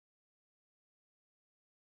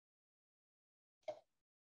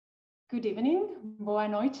Good evening, boa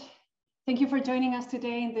noite. Thank you for joining us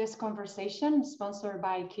today in this conversation sponsored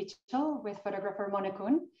by Kitchell with photographer Mona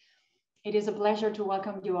Kuhn. It is a pleasure to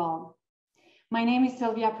welcome you all. My name is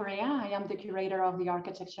Silvia Perea. I am the curator of the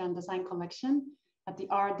Architecture and Design collection at the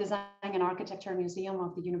Art, Design and Architecture Museum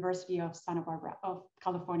of the University of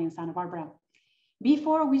California in Santa Barbara.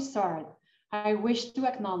 Before we start, I wish to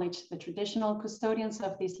acknowledge the traditional custodians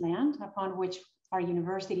of this land upon which our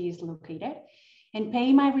university is located, and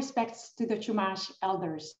pay my respects to the Chumash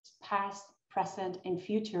elders, past, present, and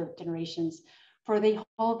future generations, for they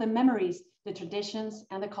hold the memories, the traditions,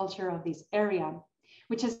 and the culture of this area,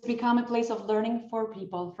 which has become a place of learning for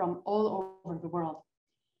people from all over the world.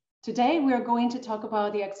 Today, we are going to talk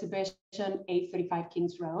about the exhibition 835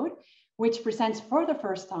 Kings Road, which presents for the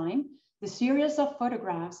first time the series of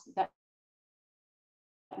photographs that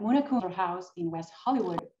Mona Kuhn house in West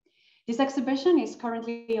Hollywood. This exhibition is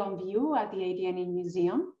currently on view at the AD&A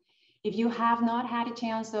Museum. If you have not had a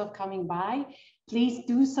chance of coming by, please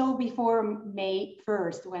do so before May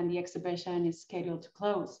 1st, when the exhibition is scheduled to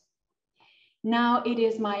close. Now, it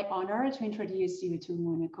is my honor to introduce you to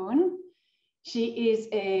Mona Kuhn. She is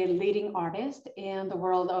a leading artist in the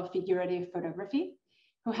world of figurative photography,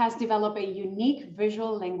 who has developed a unique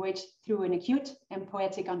visual language through an acute and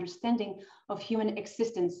poetic understanding of human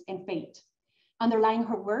existence and fate. Underlying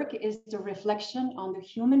her work is the reflection on the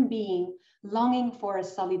human being longing for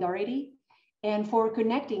solidarity and for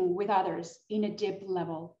connecting with others in a deep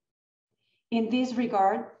level. In this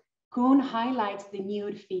regard, Kuhn highlights the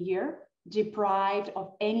nude figure, deprived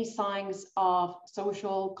of any signs of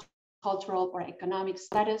social, cultural, or economic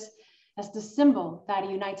status, as the symbol that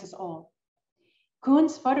unites us all.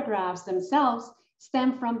 Kuhn's photographs themselves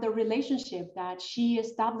stem from the relationship that she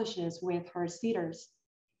establishes with her sitters.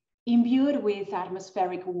 Imbued with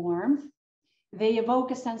atmospheric warmth, they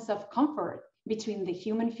evoke a sense of comfort between the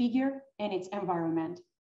human figure and its environment.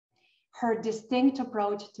 Her distinct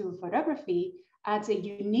approach to photography adds a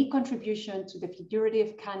unique contribution to the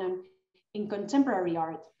figurative canon in contemporary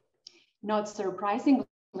art. Not surprisingly,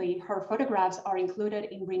 her photographs are included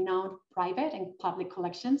in renowned private and public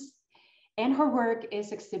collections, and her work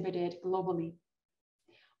is exhibited globally.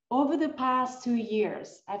 Over the past 2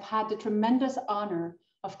 years, I've had the tremendous honor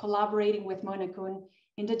of collaborating with Mona Kuhn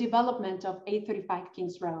in the development of 835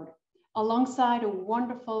 Kings Road, alongside a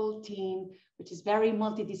wonderful team, which is very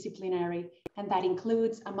multidisciplinary, and that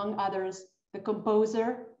includes, among others, the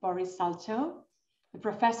composer, Boris Salcho, the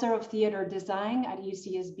professor of theater design at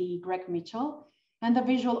UCSB, Greg Mitchell, and the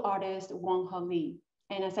visual artist, Wong Ho Lee.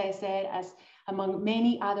 And as I said, as among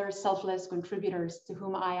many other selfless contributors to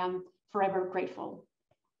whom I am forever grateful.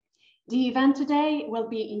 The event today will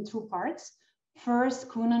be in 2 parts. First,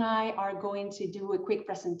 Kuhn and I are going to do a quick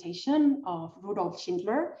presentation of Rudolph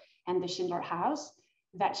Schindler and the Schindler House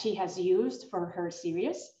that she has used for her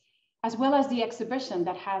series, as well as the exhibition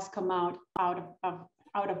that has come out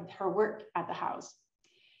of her work at the house.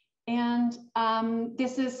 And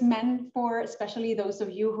this is meant for especially those of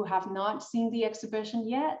you who have not seen the exhibition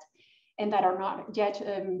yet and that are not yet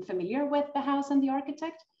familiar with the house and the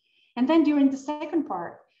architect. And then during the second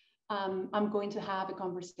part, I'm going to have a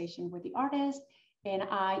conversation with the artist, and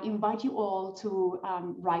I invite you all to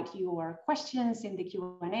write your questions in the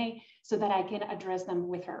Q&A so that I can address them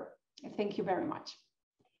with her. Thank you very much.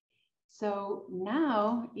 So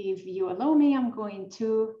now, if you allow me, I'm going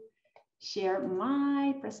to share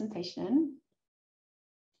my presentation.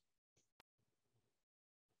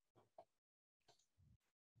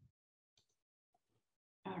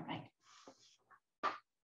 All right.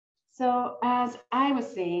 So as I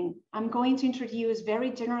was saying, I'm going to introduce very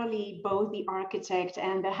generally both the architect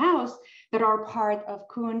and the house that are part of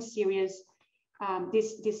Kuhn's series,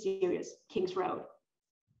 this series, Kings Road.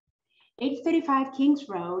 835 Kings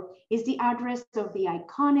Road is the address of the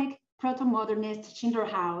iconic proto-modernist Schindler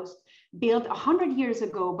house built 100 years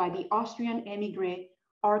ago by the Austrian emigre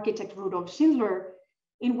architect Rudolph Schindler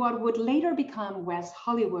in what would later become West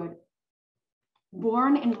Hollywood.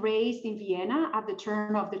 Born and raised in Vienna at the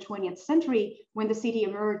turn of the 20th century, when the city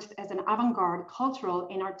emerged as an avant-garde cultural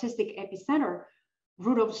and artistic epicenter,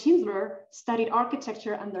 Rudolph Schindler studied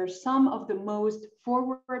architecture under some of the most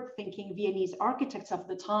forward-thinking Viennese architects of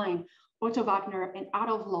the time, Otto Wagner and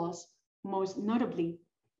Adolf Loos, most notably.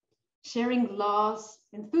 Sharing Loos'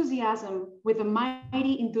 enthusiasm with the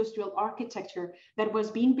mighty industrial architecture that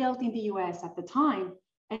was being built in the US at the time,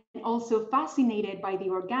 and also fascinated by the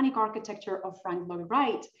organic architecture of Frank Lloyd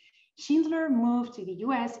Wright, Schindler moved to the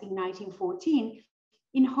US in 1914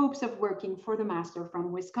 in hopes of working for the master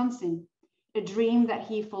from Wisconsin, a dream that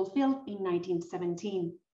he fulfilled in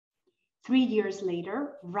 1917. 3 years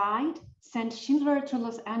later, Wright sent Schindler to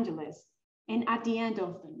Los Angeles. And at the end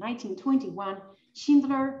of 1921,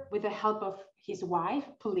 Schindler, with the help of his wife,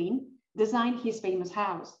 Pauline, designed his famous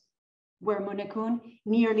house, where Mona Kuhn,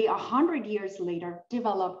 nearly 100 years later,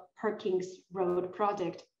 developed her King's Road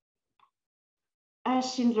project.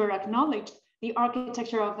 As Schindler acknowledged, the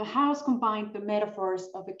architecture of the house combined the metaphors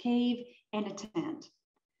of a cave and a tent.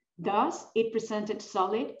 Thus, it presented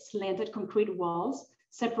solid, slanted concrete walls,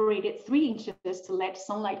 separated 3 inches to let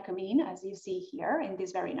sunlight come in, as you see here in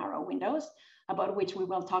these very narrow windows, about which we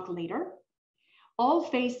will talk later, all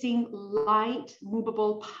facing light,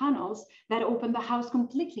 movable panels that open the house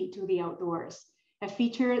completely to the outdoors, a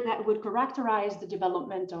feature that would characterize the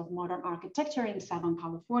development of modern architecture in Southern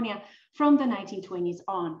California from the 1920s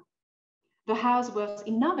on. The house was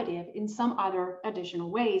innovative in some other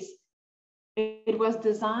additional ways. It was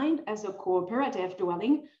designed as a cooperative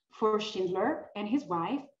dwelling for Schindler and his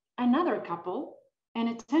wife, another couple, and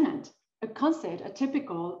a tenant, a concept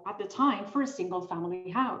atypical at the time for a single family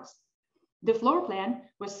house. The floor plan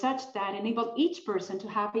was such that enabled each person to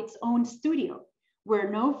have its own studio, where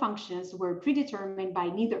no functions were predetermined by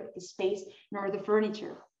neither the space nor the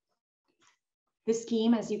furniture. The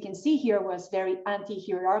scheme, as you can see here, was very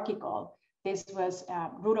anti-hierarchical. This was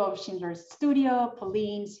Rudolph Schindler's studio,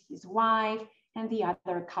 Pauline's, his wife, and the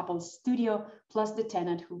other couple's studio, plus the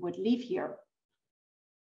tenant who would live here.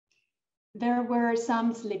 There were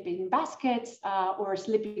some sleeping baskets or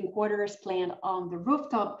sleeping quarters planned on the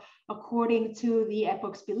rooftop, according to the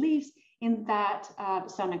epoch's beliefs in that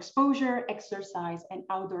sun exposure, exercise, and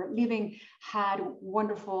outdoor living had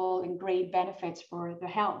wonderful and great benefits for the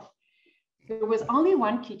health. There was only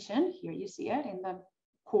one kitchen, here you see it in the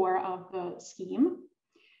core of the scheme,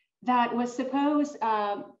 that was supposed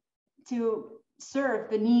to serve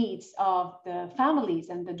the needs of the families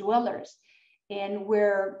and the dwellers, and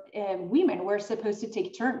where women were supposed to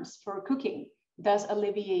take turns for cooking, thus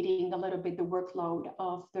alleviating a little bit the workload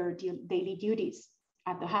of their daily duties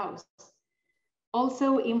at the house.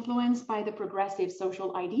 Also influenced by the progressive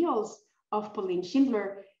social ideals of Pauline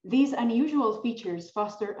Schindler, these unusual features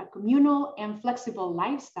foster a communal and flexible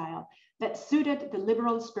lifestyle that suited the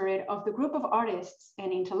liberal spirit of the group of artists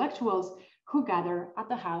and intellectuals who gather at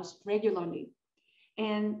the house regularly.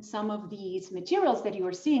 And some of these materials that you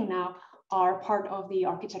are seeing now are part of the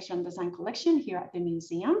architecture and design collection here at the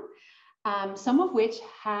museum, some of which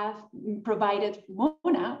have provided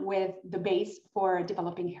Mona with the base for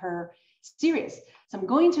developing her series. So I'm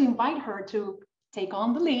going to invite her to take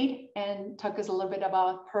on the lead and talk us a little bit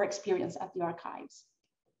about her experience at the archives.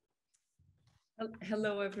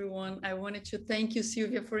 Hello, everyone. I wanted to thank you,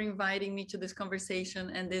 Silvia, for inviting me to this conversation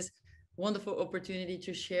and this wonderful opportunity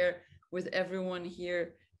to share with everyone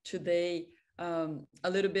here today a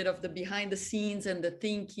little bit of the behind the scenes and the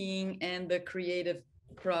thinking and the creative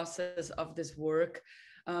process of this work.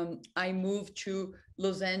 I moved to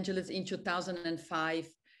Los Angeles in 2005,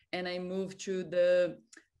 and I moved to the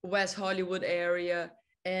West Hollywood area.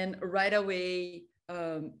 And right away,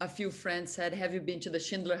 a few friends said, have you been to the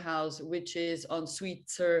Schindler House, which is on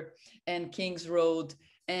Switzer and King's Road?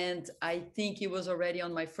 And I think it was already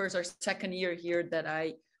on my first or second year here that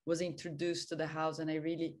I was introduced to the house, and I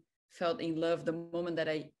really felt in love the moment that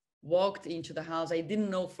I walked into the house. I didn't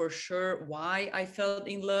know for sure why I felt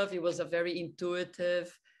in love. It was a very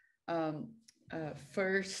intuitive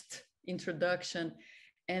first introduction.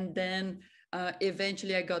 And then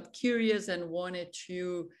eventually I got curious and wanted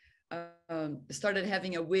to started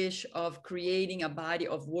having a wish of creating a body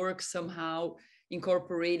of work somehow,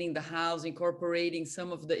 incorporating the house, incorporating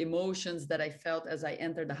some of the emotions that I felt as I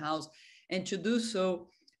entered the house. And to do so,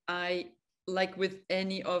 like with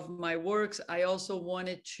any of my works, I also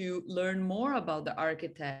wanted to learn more about the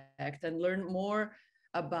architect and learn more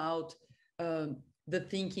about the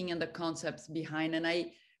thinking and the concepts behind. And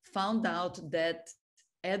I found out that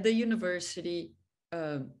at the university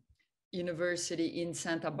in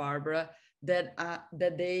Santa Barbara,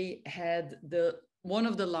 that they had one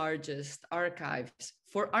of the largest archives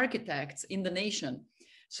for architects in the nation.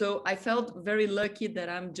 So I felt very lucky that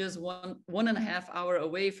I'm just one and a half hour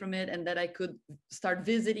away from it, and that I could start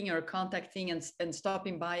visiting or contacting and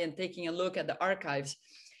stopping by and taking a look at the archives.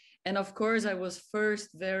 And of course, I was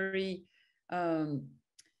first very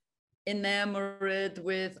enamored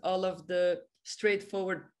with all of the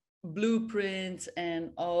straightforward blueprints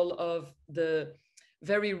and all of the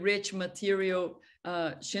very rich material.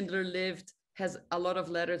 Schindler has a lot of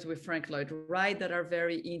letters with Frank Lloyd Wright that are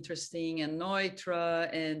very interesting, and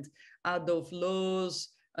Neutra and Adolf Loos,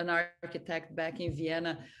 an architect back in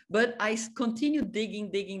Vienna. But I continued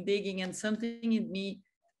digging, and something in me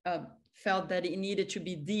felt that it needed to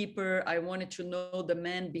be deeper. I wanted to know the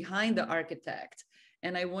man behind the architect.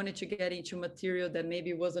 And I wanted to get into material that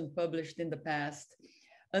maybe wasn't published in the past,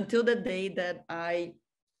 until the day that I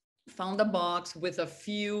found a box with a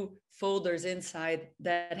few folders inside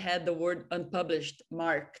that had the word unpublished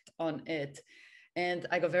marked on it. And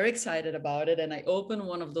I got very excited about it. And I opened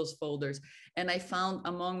one of those folders and I found,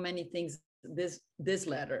 among many things, this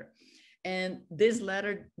letter. And this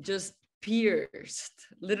letter just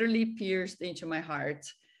literally pierced into my heart.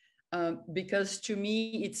 Because to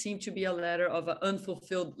me, it seemed to be a letter of an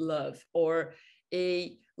unfulfilled love, or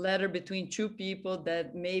a letter between two people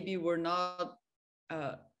that maybe were not,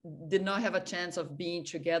 did not have a chance of being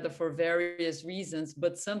together for various reasons,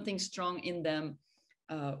 but something strong in them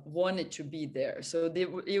wanted to be there. So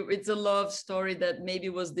it's a love story that maybe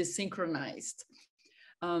was desynchronized.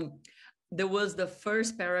 There was the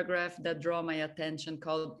first paragraph that drew my attention,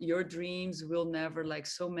 called "Your dreams will never, like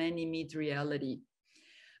so many, meet reality."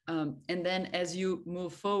 And then as you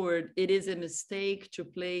move forward, it is a mistake to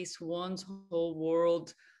place one's whole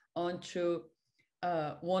world onto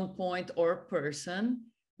one point or person.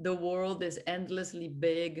 The world is endlessly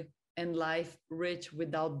big and life rich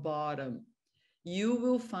without bottom. You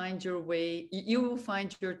will find your way, you will find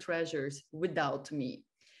your treasures without me.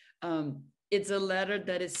 It's a letter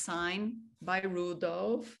that is signed by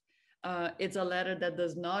Rudolph. It's a letter that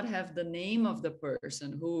does not have the name of the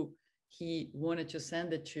person who he wanted to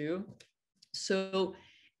send it to. So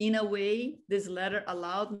in a way, this letter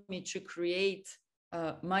allowed me to create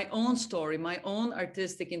my own story, my own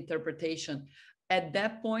artistic interpretation. At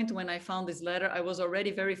that point, when I found this letter, I was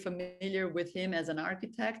already very familiar with him as an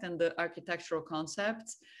architect and the architectural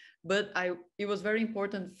concepts, but it was very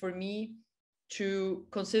important for me to,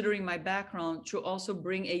 considering my background, to also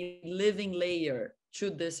bring a living layer to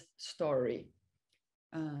this story.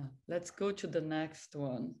 Let's go to the next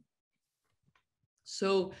one.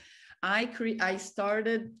 So I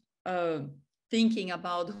started thinking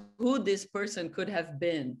about who this person could have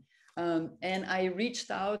been. And I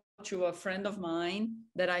reached out to a friend of mine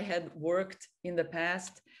that I had worked in the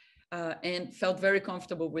past and felt very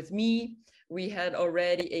comfortable with me. We had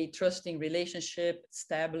already a trusting relationship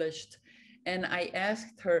established. And I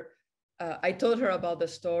asked her, I told her about the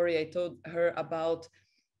story. I told her about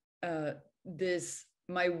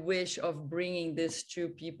my wish of bringing these two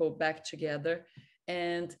people back together.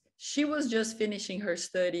 And she was just finishing her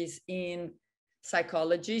studies in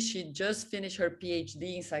psychology. She just finished her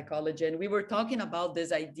PhD in psychology. And we were talking about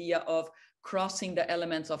this idea of crossing the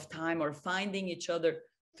elements of time, or finding each other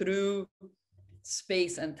through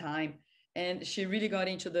space and time. And she really got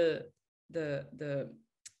into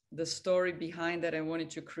the story behind that I wanted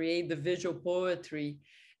to create, the visual poetry.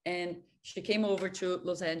 And she came over to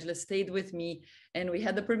Los Angeles, stayed with me, and we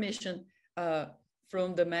had the permission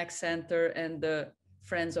from the Max Center and the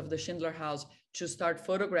Friends of the Schindler House to start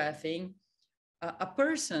photographing a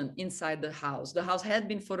person inside the house. The house had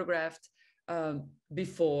been photographed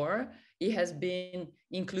before. It has been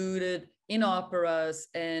included in operas,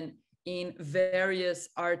 and in various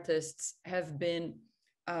artists have been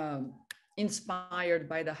inspired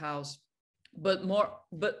by the house, but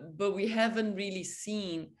we haven't really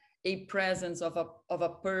seen a presence of a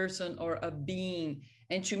person or a being.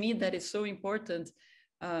 And to me, that is so important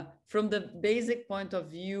from the basic point of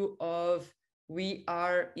view of, we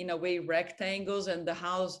are in a way rectangles, and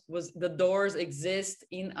the doors exist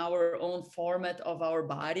in our own format of our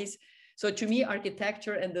bodies. So to me,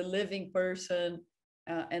 architecture and the living person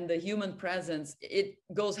and the human presence, it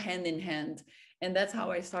goes hand in hand. And that's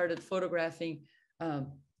how I started photographing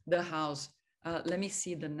the house. Let me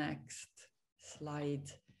see the next slide.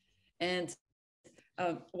 And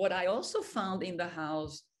what I also found in the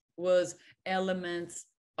house was elements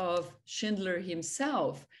of Schindler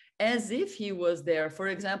himself, as if he was there. For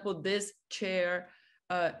example, this chair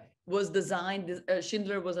was designed,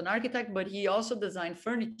 Schindler was an architect, but he also designed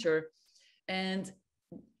furniture. And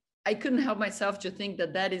I couldn't help myself to think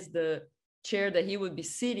that that is the chair that he would be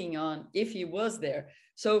sitting on if he was there.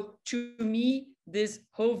 So to me, this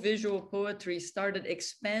whole visual poetry started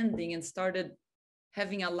expanding and started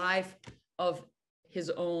having a life of his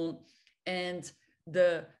own. And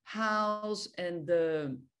the house and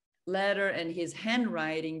the letter and his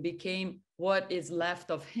handwriting became what is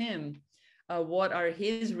left of him, what are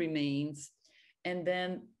his remains. And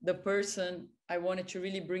then the person, I wanted to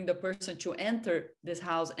really bring the person to enter this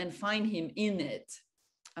house and find him in it.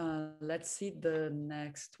 Let's see the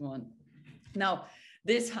next one. Now,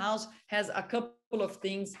 this house has a couple of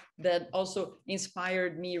things that also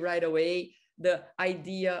inspired me right away. The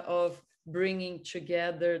idea of bringing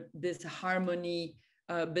together this harmony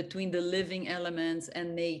between the living elements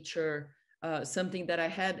and nature, something that I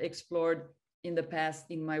had explored in the past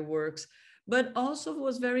in my works, but also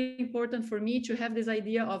was very important for me to have this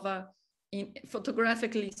idea of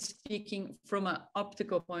photographically speaking, from an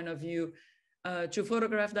optical point of view, to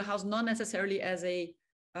photograph the house, not necessarily as a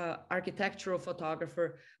architectural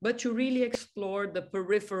photographer, but to really explore the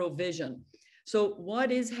peripheral vision. So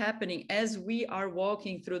what is happening as we are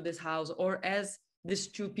walking through this house, or as these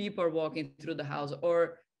two people are walking through the house,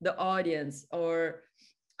 or the audience, or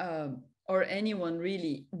anyone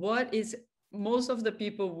really? What is, most of the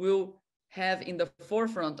people will have in the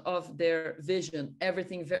forefront of their vision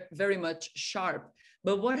everything very much sharp.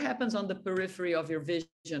 But what happens on the periphery of your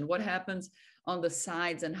vision? What happens on the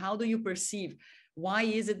sides, and how do you perceive? Why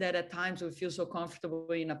is it that at times we feel so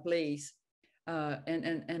comfortable in a place?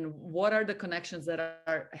 And what are the connections that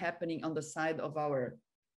are happening on the side of our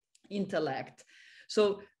intellect?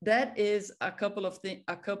 So that is a couple of things.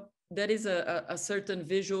 That is a certain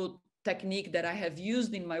visual technique that I have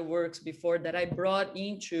used in my works before, that I brought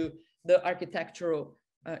into the architectural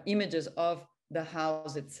images of the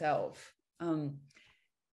house itself.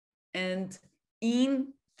 And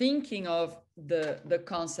in thinking of the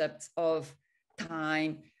concepts of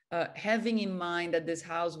time, having in mind that this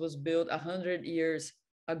house was built 100 years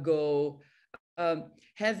ago,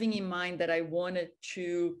 having in mind that I wanted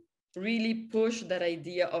to really push that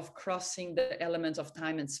idea of crossing the elements of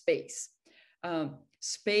time and space.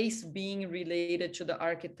 Space being related to the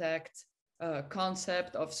architect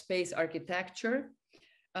concept of space architecture,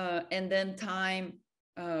 and then time,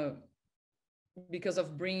 because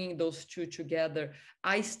of bringing those two together.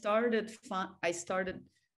 I started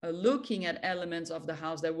looking at elements of the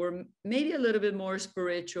house that were maybe a little bit more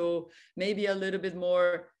spiritual, maybe a little bit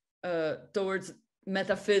more towards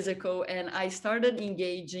metaphysical, and I started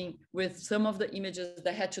engaging with some of the images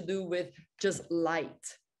that had to do with just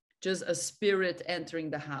light, just a spirit entering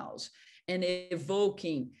the house and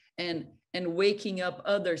evoking and waking up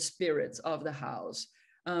other spirits of the house.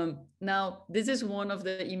 Now, this is one of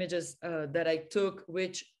the images that I took,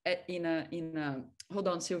 which hold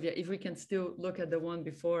on, Silvia, if we can still look at the one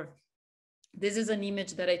before. This is an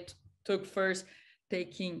image that I took first,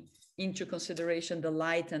 taking into consideration the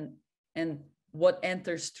light and what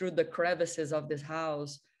enters through the crevices of this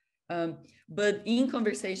house. But in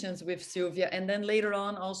conversations with Silvia, and then later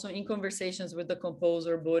on also in conversations with the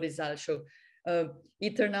composer Boris Alsho,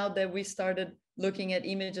 it turned out that we started looking at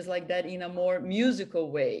images like that in a more musical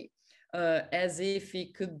way, as if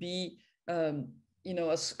it could be,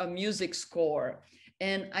 a music score.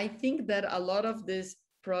 And I think that a lot of this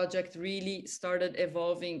project really started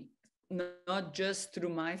evolving, not just through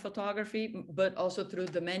my photography, but also through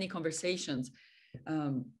the many conversations.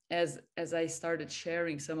 As I started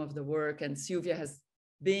sharing some of the work, and Silvia has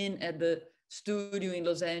been at the studio in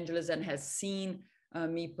Los Angeles and has seen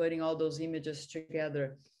me putting all those images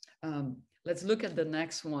together. Let's look at the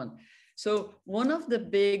next one. So one of the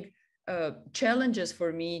big challenges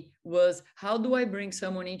for me was, how do I bring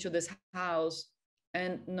someone into this house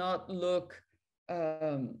and not look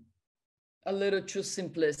a little too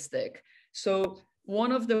simplistic? So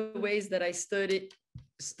one of the ways that I studied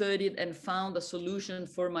and found a solution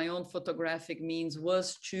for my own photographic means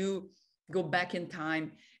was to go back in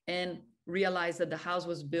time and realize that the house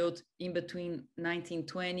was built in between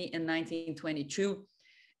 1920 and 1922.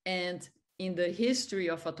 And in the history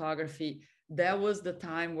of photography, that was the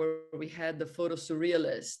time where we had the photo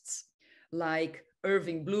surrealists like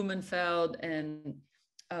Irving Blumenfeld and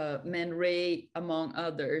Man Ray, among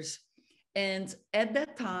others. And at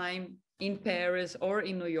that time in Paris or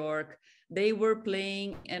in New York, they were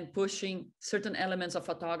playing and pushing certain elements of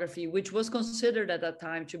photography, which was considered at that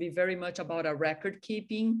time to be very much about a record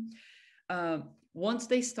keeping. Once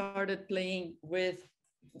they started playing with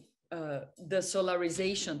the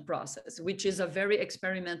solarization process, which is a very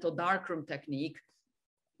experimental darkroom technique,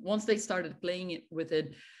 once they started playing with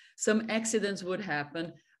it, some accidents would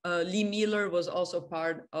happen. Lee Miller was also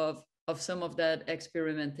part of some of that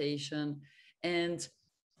experimentation, and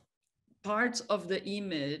parts of the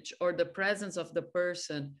image or the presence of the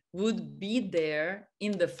person would be there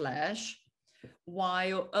in the flesh,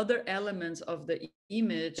 while other elements of the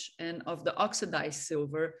image and of the oxidized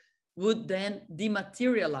silver would then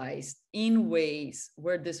dematerialize in ways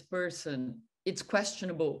where this person, it's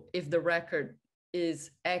questionable if the record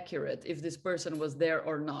is accurate, if this person was there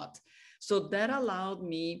or not. So that allowed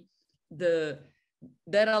me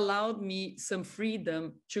some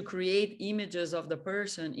freedom to create images of the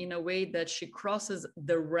person in a way that she crosses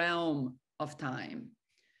the realm of time.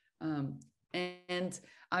 And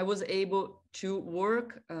I was able to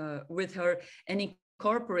work with her and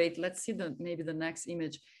incorporate, let's see maybe the next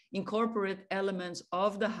image, incorporate elements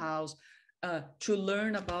of the house to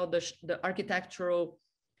learn about the architectural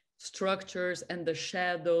structures and the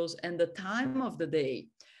shadows and the time of the day.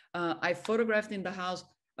 I photographed in the house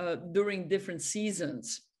during different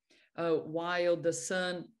seasons while the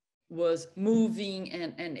sun was moving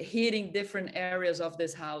and hitting different areas of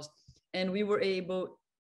this house. And we were able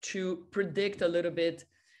to predict a little bit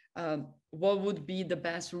what would be the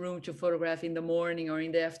best room to photograph in the morning or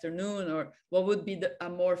in the afternoon, or what would be a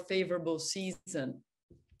more favorable season.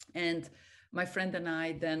 And my friend and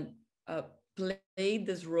I then played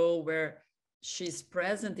this role where she's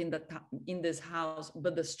present in this house,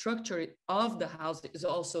 but the structure of the house is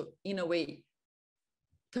also in a way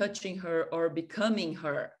touching her or becoming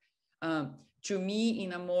her. To me,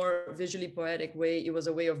 in a more visually poetic way, it was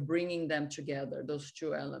a way of bringing them together, those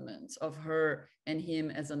two elements of her and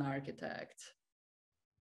him as an architect.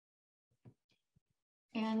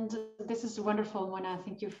 And this is wonderful, Mona.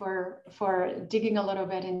 Thank you for digging a little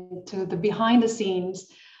bit into the behind the scenes.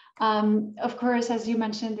 Of course, as you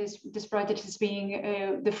mentioned, this project is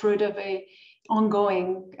being the fruit of an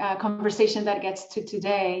ongoing conversation that gets to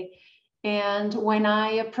today. And when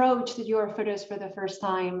I approached your photos for the first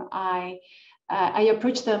time, I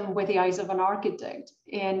approached them with the eyes of an architect.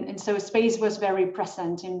 And so space was very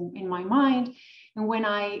present in my mind. And when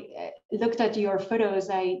I looked at your photos,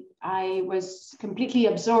 I was completely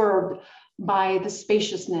absorbed by the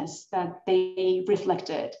spaciousness that they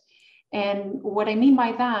reflected. And what I mean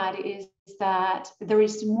by that is that there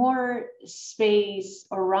is more space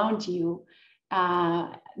around you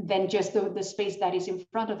than just the space that is in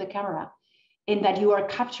front of the camera, in that you are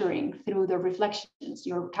capturing through the reflections,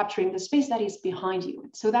 you're capturing the space that is behind you.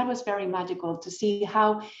 So that was very magical to see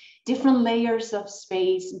how different layers of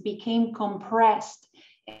space became compressed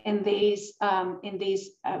in these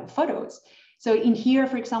photos. So in here,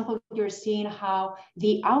 for example, you're seeing how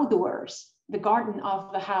the outdoors, the garden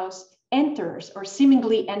of the house, enters or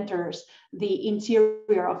seemingly enters the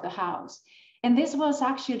interior of the house. And this was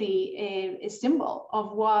actually a symbol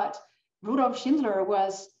of what Rudolph Schindler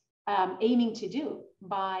was aiming to do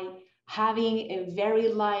by having a very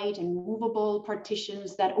light and movable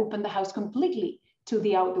partitions that open the house completely to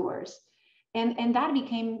the outdoors. And that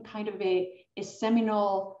became kind of a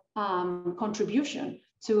seminal contribution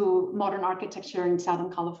to modern architecture in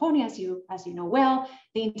Southern California, as you know well,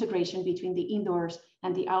 the integration between the indoors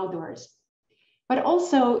and the outdoors. But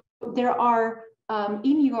also there are,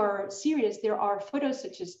 in your series, there are photos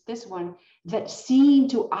such as this one that seem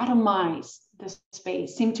to atomize the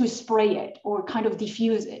space, seem to spray it or kind of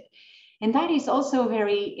diffuse it. And that is also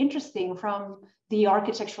very interesting from the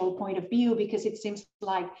architectural point of view, because it seems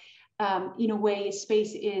like, in a way,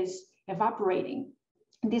 space is evaporating.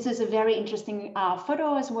 This is a very interesting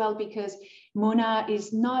photo as well, because Mona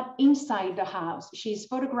is not inside the house. She's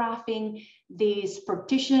photographing this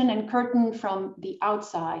partition and curtain from the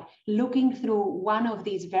outside, looking through one of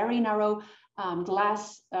these very narrow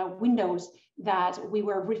glass windows that we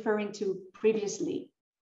were referring to previously.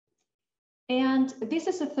 And this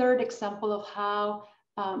is a third example of how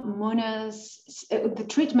the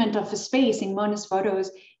treatment of the space in Mona's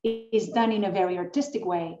photos is done in a very artistic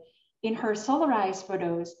way. In her solarized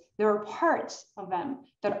photos, there are parts of them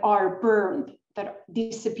that are burned, that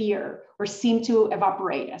disappear or seem to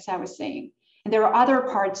evaporate, as I was saying. And there are other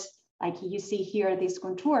parts, like you see here, this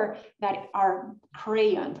contour, that are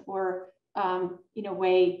crayoned or in a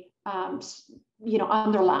way,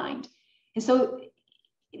 underlined. And so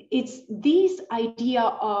it's this idea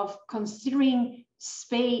of considering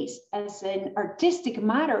space as an artistic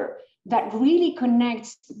matter that really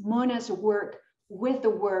connects Mona's work with the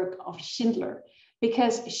work of Schindler,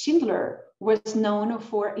 because Schindler was known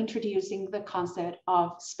for introducing the concept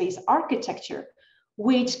of space architecture,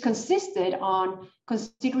 which consisted on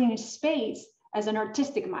considering space as an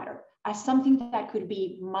artistic matter, as something that could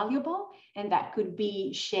be malleable and that could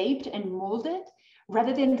be shaped and molded,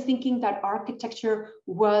 rather than thinking that architecture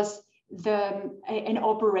was an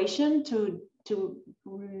operation to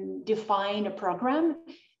define a program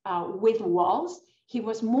with walls. He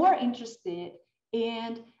was more interested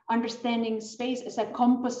in understanding space as a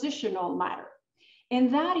compositional matter.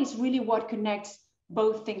 And that is really what connects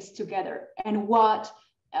both things together. And what,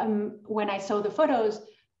 when I saw the photos,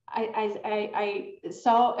 I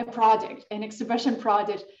saw a project, an exhibition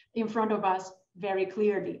project in front of us very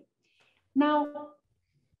clearly. Now,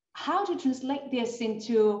 how to translate this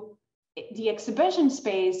into the exhibition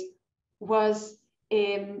space was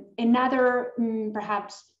another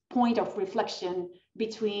perhaps point of reflection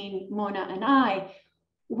between Mona and I.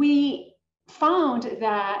 We found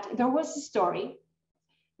that there was a story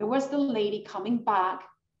It was the lady coming back,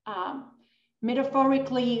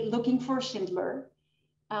 metaphorically looking for Schindler,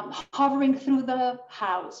 hovering through the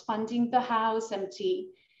house, finding the house empty,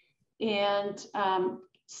 and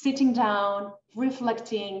sitting down,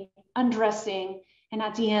 reflecting, undressing, and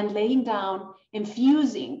at the end laying down and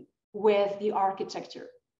fusing with the architecture.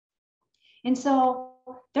 And so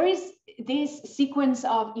there is this sequence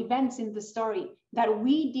of events in the story that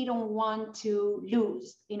we didn't want to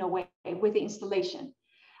lose in a way with the installation.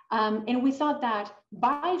 And we thought that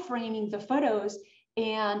by framing the photos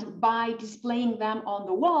and by displaying them on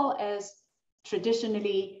the wall as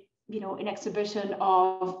traditionally, an exhibition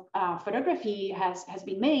of photography has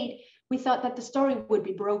been made, we thought that the story would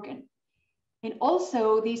be broken. And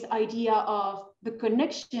also this idea of the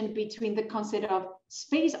connection between the concept of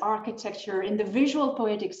space architecture and the visual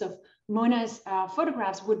poetics of Mona's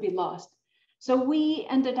photographs would be lost. So we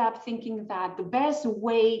ended up thinking that the best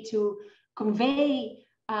way to convey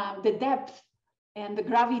the depth and the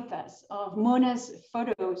gravitas of Mona's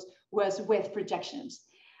photos was with projections.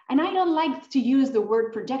 And I don't like to use the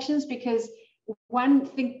word projections because one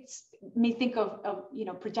may think of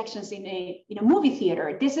projections in a movie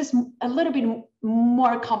theater. This is a little bit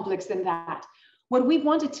more complex than that. What we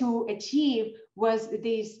wanted to achieve was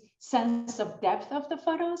this sense of depth of the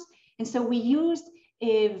photos. And so we used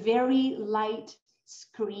a very light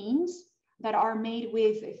screens that are made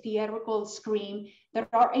with a theatrical screen that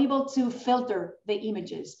are able to filter the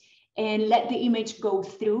images and let the image go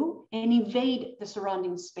through and invade the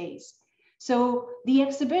surrounding space. So the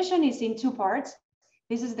exhibition is in two parts.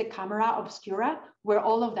 This is the camera obscura, where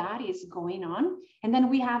all of that is going on. And then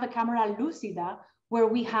we have a camera lucida, where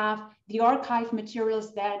we have the archive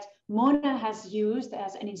materials that Mona has used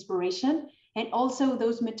as an inspiration, and also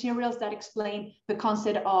those materials that explain the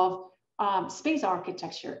concept of space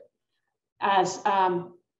architecture as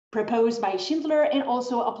proposed by Schindler and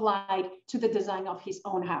also applied to the design of his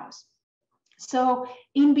own house. So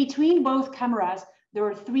in between both cameras, there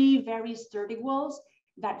are three very sturdy walls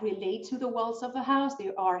that relate to the walls of the house.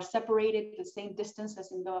 They are separated the same distance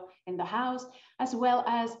as in the house, as well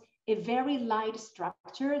as a very light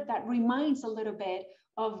structure that reminds a little bit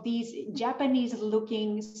of these Japanese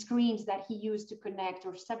looking screens that he used to connect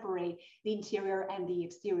or separate the interior and the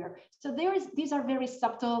exterior. So these are very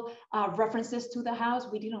subtle references to the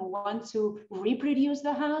house. We didn't want to reproduce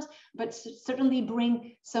the house, but certainly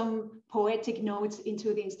bring some poetic notes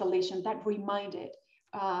into the installation that reminded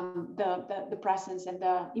the presence and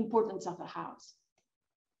the importance of the house.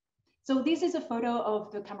 So this is a photo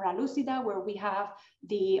of the camera lucida where we have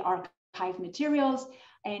the archive materials.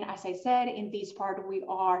 And as I said, in this part, we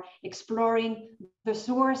are exploring the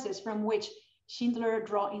sources from which Schindler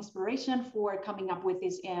drew inspiration for coming up with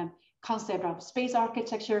this concept of space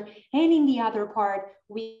architecture. And in the other part,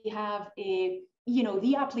 we have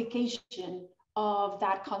the application of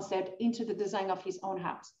that concept into the design of his own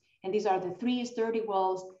house. And these are the three sturdy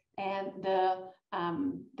walls and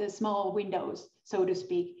the small windows, so to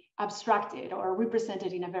speak, abstracted or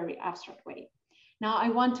represented in a very abstract way. Now, I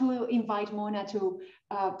want to invite Mona to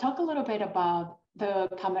talk a little bit about the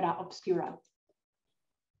camera obscura.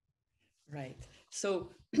 Right.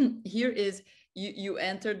 So here is, you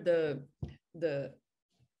entered the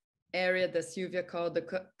area that Silvia called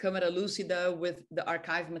the camera lucida with the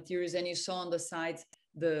archive materials, and you saw on the sides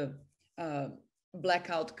the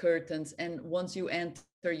blackout curtains. And once you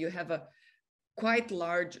enter, you have a quite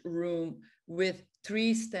large room with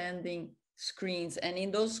three standing screens. And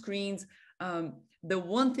in those screens, the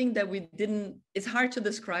one thing that we didn't, it's hard to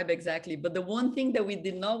describe exactly, but the one thing that we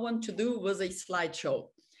did not want to do was a slideshow.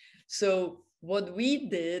 So what we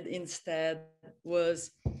did instead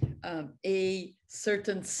was a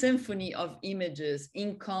certain symphony of images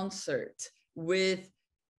in concert with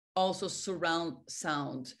also surround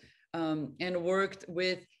sound, and worked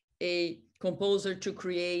with a composer to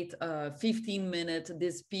create a 15-minute,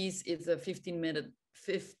 this piece is a 15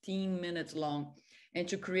 minutes long, and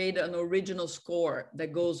to create an original score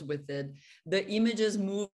that goes with it. The images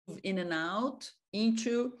move in and out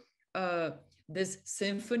into this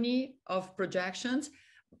symphony of projections.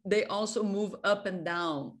 They also move up and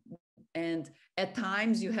down. And at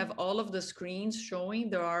times you have all of the screens showing.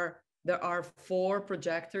 There are 4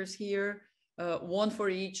 projectors here, one for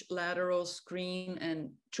each lateral screen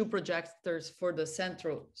and 2 projectors for the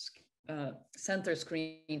center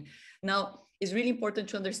screen. Now, it's really important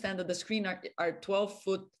to understand that the screen are 12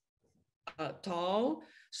 foot tall,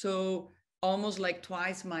 so almost like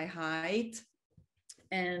twice my height.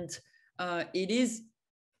 And it is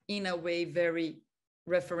in a way very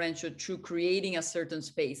referential to creating a certain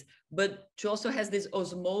space, but it also has this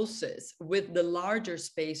osmosis with the larger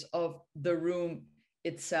space of the room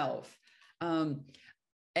itself.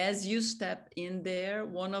 As you step in there,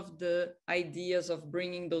 one of the ideas of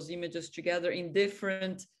bringing those images together in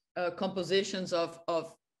different compositions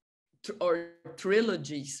or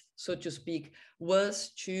trilogies, so to speak,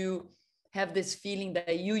 was to have this feeling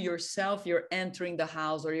that you yourself, you're entering the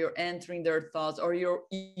house, or you're entering their thoughts, or you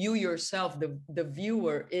yourself, the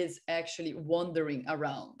viewer, is actually wandering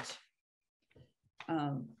around.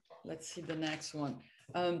 Let's see the next one.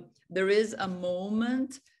 There is a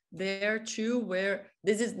moment there too where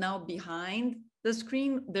this is now behind the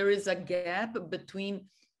screen. There is a gap between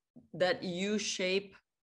that U-shape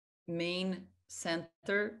main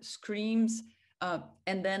center screens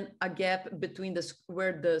and then a gap between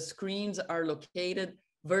where the screens are located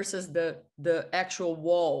versus the actual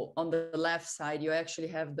wall. On the left side, you actually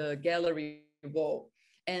have the gallery wall.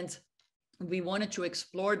 And we wanted to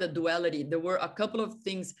explore the duality. There were a couple of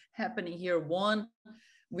things happening here. One,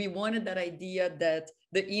 we wanted that idea that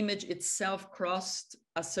the image itself crossed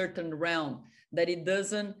a certain realm, that it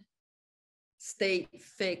doesn't stay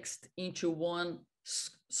fixed into one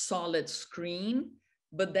solid screen,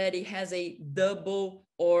 but that it has a double,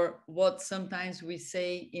 or what sometimes we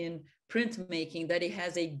say in printmaking, that it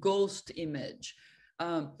has a ghost image.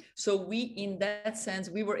 So in that sense,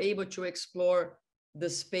 we were able to explore the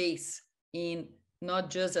space in not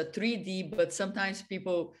just a 3D, but sometimes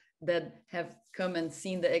people that have come and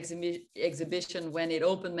seen the exhibition when it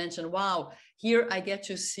opened mentioned, wow, here I get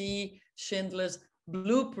to see Schindler's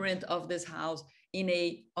blueprint of this house in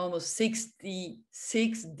a almost 6D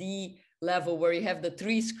level, where you have the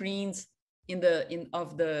 3 screens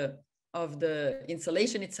of the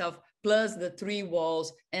installation itself, plus the 3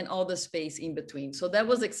 walls and all the space in between. So that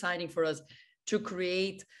was exciting for us to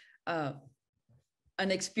create an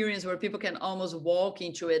experience where people can almost walk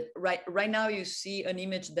into it. Right now you see an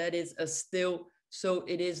image that is a still, so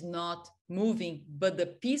it is not moving, but the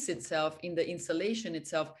piece itself, in the installation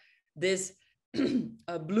itself, this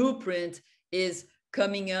blueprint is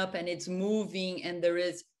coming up and it's moving, and there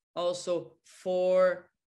is also 4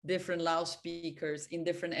 different loudspeakers in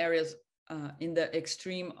different areas in the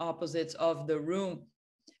extreme opposites of the room,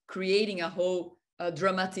 creating a whole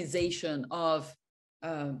dramatization of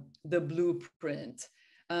the blueprint.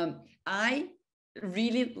 I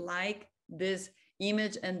really like this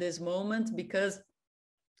image and this moment because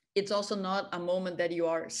it's also not a moment that you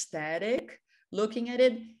are static looking at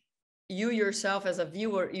it. You yourself as a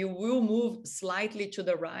viewer, you will move slightly to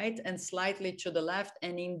the right and slightly to the left.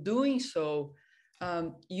 And in doing so,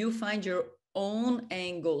 you find your own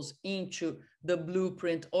angles into the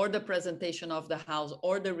blueprint or the presentation of the house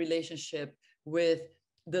or the relationship with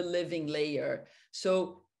the living layer.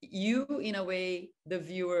 So you, in a way, the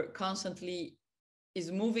viewer constantly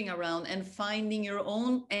is moving around and finding your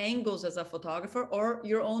own angles as a photographer or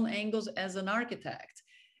your own angles as an architect.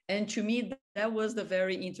 And to me, that was the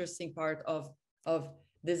very interesting part of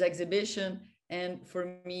this exhibition, and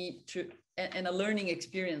for me and a learning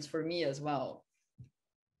experience for me as well.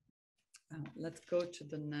 Let's go to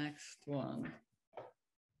the next one.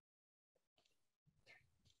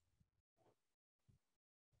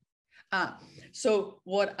 So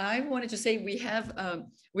what I wanted to say,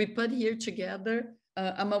 we put here together,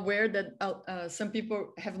 I'm aware that some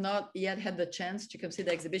people have not yet had the chance to come see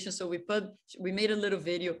the exhibition. So we made a little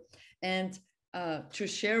video and to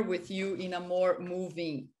share with you in a more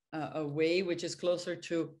moving way, which is closer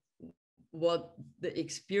to what the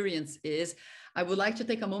experience is. I would like to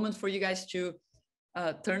take a moment for you guys to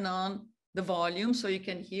turn on the volume so you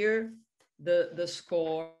can hear the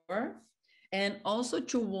score, and also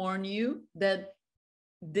to warn you that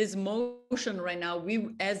this motion right now,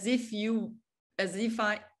 as if you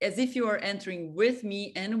are entering with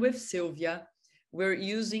me and with Silvia. We're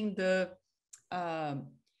using the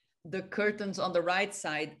curtains on the right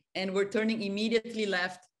side, and we're turning immediately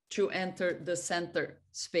left to enter the center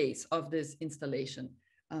space of this installation.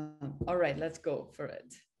 All right, let's go for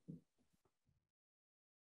it.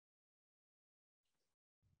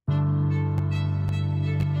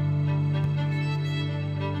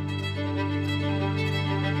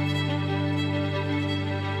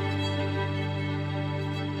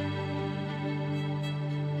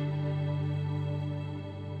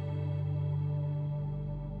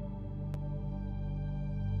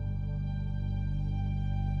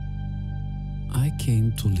 I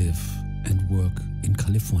came to live and work in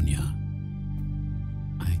California.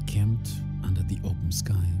 I camped under the open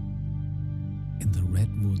sky, in the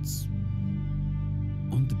redwoods,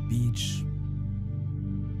 on the beach,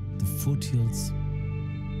 the foothills,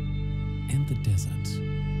 and the desert.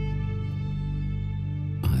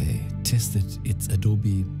 I tested its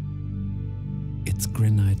adobe, its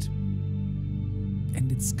granite,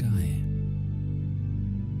 and its sky.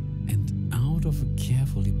 And out of a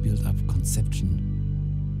carefully built up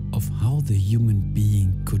conception of how the human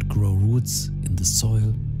being could grow roots in the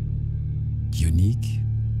soil, unique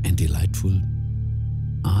and delightful,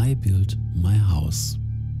 I built my house.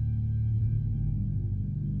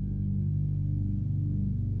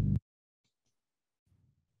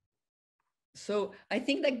 So I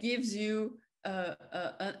think that gives you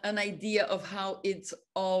an idea of how it's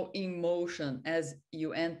all in motion as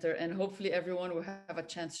you enter, and hopefully everyone will have a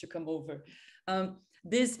chance to come over.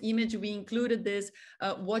 This image, we included this,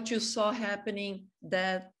 what you saw happening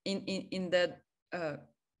that in that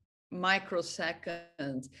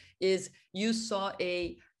microsecond is you saw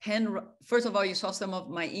a first of all, you saw some of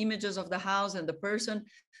my images of the house and the person,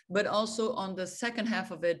 but also on the second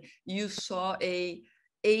half of it, you saw a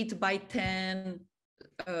 8x10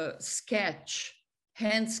 sketch,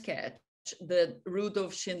 hand sketch that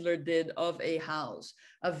Rudolph Schindler did of a house,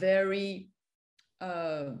 a very,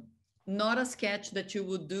 not a sketch that you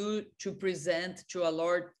would do to present to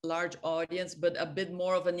a large audience, but a bit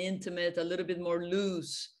more of an intimate, a little bit more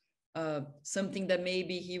loose, something that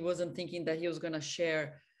maybe he wasn't thinking that he was going to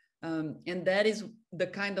share. And that is the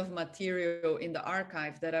kind of material in the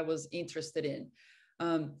archive that I was interested in.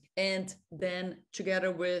 And then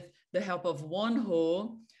together with the help of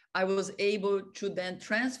Wonho, I was able to then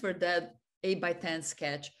transfer that 8x10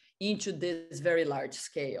 sketch into this very large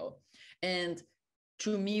scale. And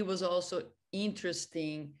to me was also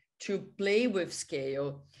interesting to play with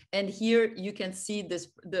scale. And here you can see this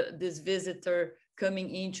visitor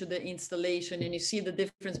coming into the installation, and you see the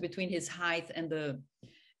difference between his height and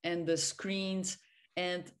the screens,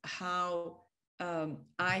 and how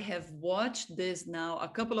I have watched this now a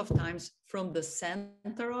couple of times from the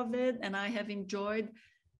center of it, and I have enjoyed,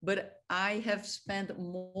 but I have spent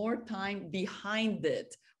more time behind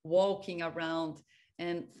it, walking around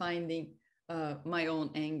and finding my own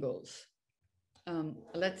angles.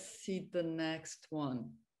 Let's see the next one.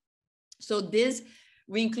 So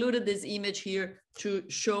we included this image here to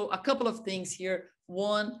show a couple of things here.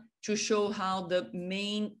 One, to show how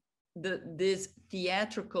these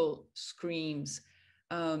theatrical screens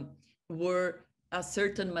were a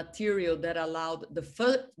certain material that allowed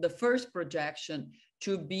the first projection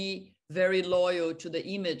to be very loyal to the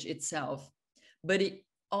image itself. But it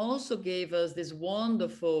also gave us this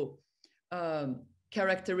wonderful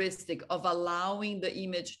characteristic of allowing the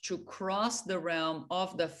image to cross the realm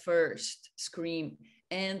of the first screen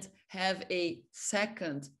and have a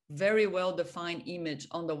second, very well-defined image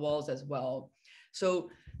on the walls as well. So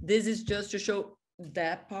this is just to show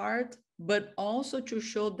that part, but also to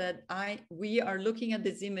show that we are looking at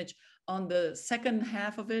this image on the second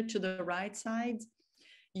half of it to the right side.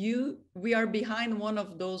 We are behind one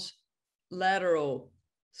of those lateral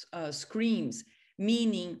screens,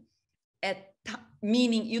 meaning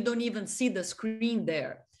you don't even see the screen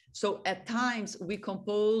there. So at times we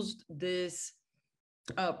composed this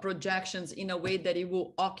projections in a way that it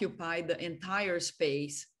will occupy the entire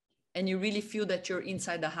space, and you really feel that you're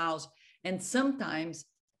inside the house. And sometimes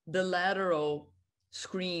the lateral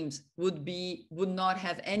screens would not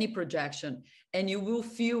have any projection, and you will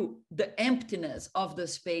feel the emptiness of the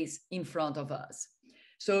space in front of us.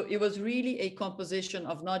 So it was really a composition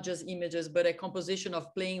of not just images, but a composition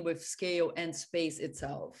of playing with scale and space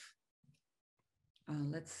itself.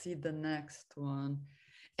 Let's see the next one.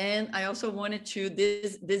 And I also wanted to,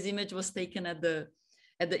 this image was taken at the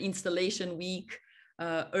installation week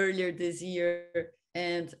earlier this year.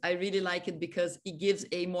 And I really like it because it gives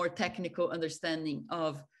a more technical understanding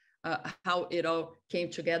of how it all came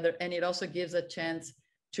together. And it also gives a chance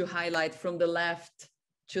to highlight from the left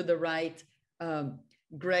to the right,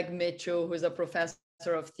 Greg Mitchell, who is a professor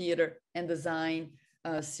of theater and design,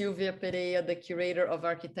 Silvia Perea, the curator of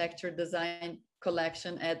architecture design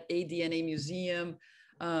collection at AD&A Museum.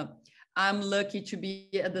 I'm lucky to be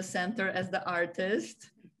at the center as the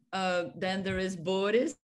artist. Then there is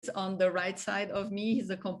Boris on the right side of me. He's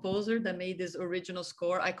the composer that made this original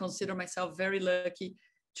score. I consider myself very lucky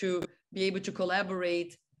to be able to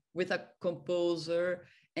collaborate with a composer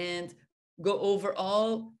and go over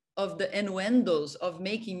all of the innuendos of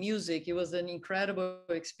making music. It was an incredible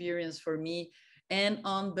experience for me. And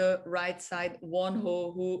on the right side,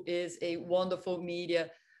 Wonho, who is a wonderful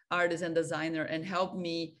media artist and designer, and helped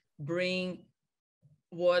me bring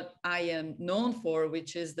what I am known for,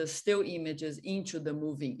 which is the still images, into the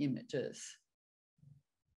moving images.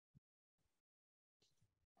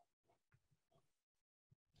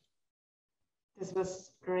 This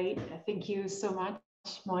was great. Thank you so much.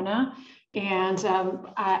 Mona. And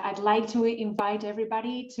I'd like to invite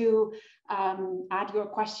everybody to add your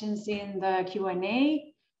questions in the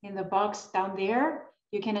Q&A in the box down there.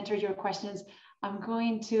 You can enter your questions. I'm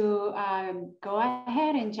going to go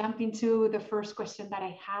ahead and jump into the first question that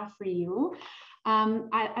I have for you.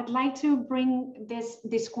 I'd like to bring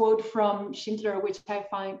this quote from Schindler, which I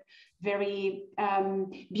find very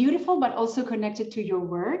beautiful, but also connected to your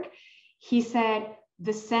work. He said,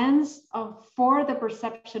 "The sense for the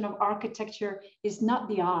perception of architecture is not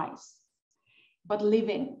the eyes, but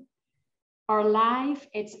living. Our life,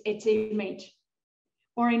 its image.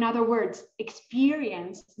 Or in other words,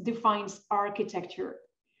 experience defines architecture,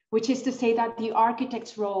 which is to say that the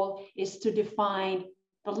architect's role is to define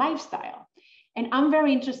the lifestyle." And I'm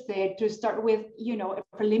very interested to start with, a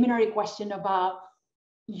preliminary question about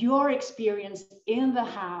your experience in the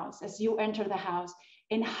house as you enter the house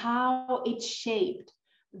and how it shaped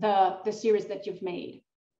the series that you've made.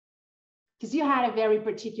 Because you had a very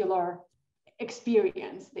particular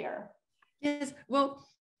experience there. Yes, well,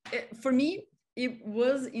 for me, it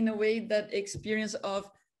was in a way that experience of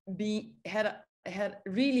being had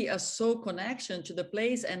really a soul connection to the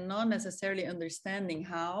place and not necessarily understanding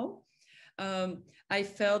how. I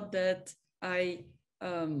felt that I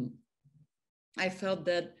felt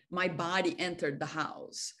that my body entered the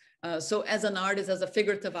house. So as an artist, as a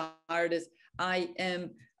figurative artist, I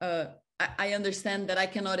understand that I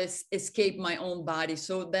cannot escape my own body.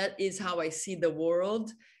 So that is how I see the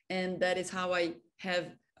world. And that is how I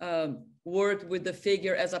have worked with the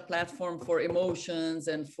figure as a platform for emotions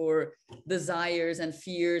and for desires and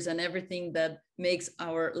fears and everything that makes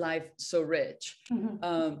our life so rich.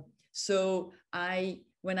 Mm-hmm. So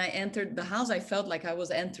when I entered the house, I felt like I was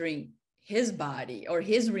entering his body or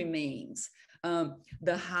his remains.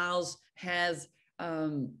 The house has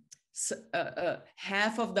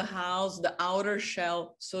half of the house, the outer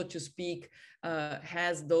shell, so to speak,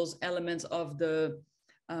 has those elements of the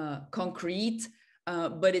concrete,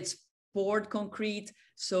 but it's poured concrete.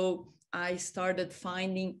 So I started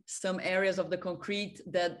finding some areas of the concrete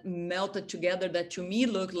that melted together that to me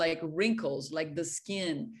looked like wrinkles, like the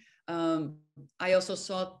skin. I also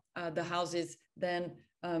saw the houses then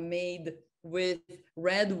made with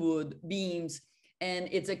redwood beams, and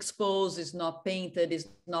it's exposed, it's not painted, it's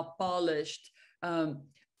not polished.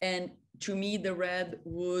 And to me, the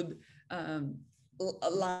redwood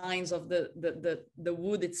lines of the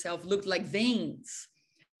wood itself looked like veins.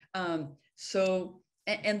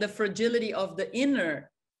 And the fragility of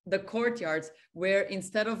the courtyards, where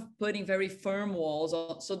instead of putting very firm walls,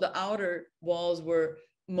 so the outer walls were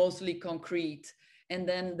mostly concrete, and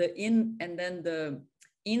then the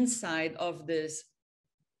inside of this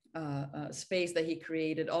space that he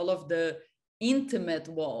created, all of the intimate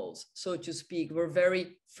walls, so to speak, were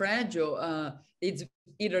very fragile. It's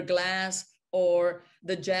either glass or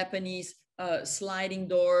the Japanese sliding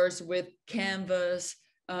doors with canvas.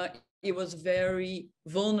 It was very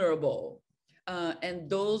vulnerable. And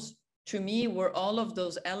those, to me, were all of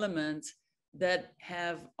those elements that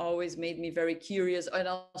have always made me very curious and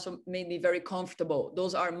also made me very comfortable.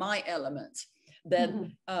 Those are my elements that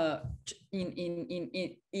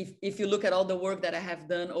if you look at all the work that I have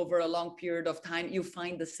done over a long period of time, you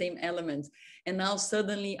find the same elements. And now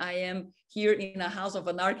suddenly I am here in a house of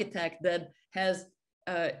an architect that has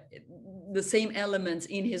the same elements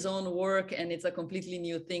in his own work, and it's a completely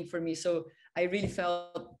new thing for me. So I really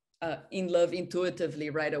felt in love intuitively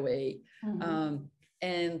right away.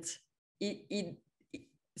 And it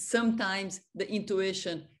sometimes the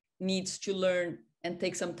intuition needs to learn and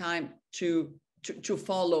take some time to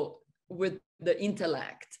follow with the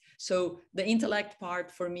intellect. So the intellect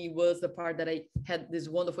part for me was the part that I had this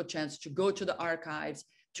wonderful chance to go to the archives,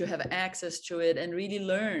 to have access to it and really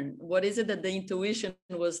learn what is it that the intuition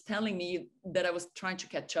was telling me that I was trying to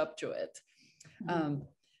catch up to it.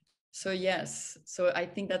 So yes, so I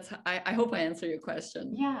think that's, I hope I answer your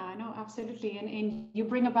question. Yeah, no, absolutely. And you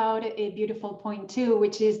bring about a beautiful point too,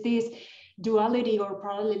 which is this duality or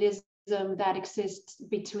parallelism that exists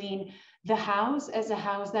between the house as a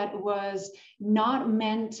house that was not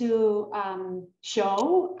meant to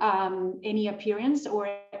show any appearance or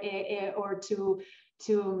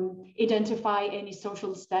to identify any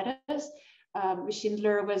social status.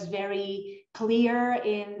 Schindler was very clear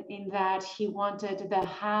in that he wanted the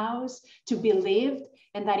house to be lived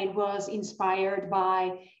and that it was inspired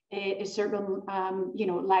by a certain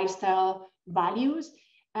lifestyle values.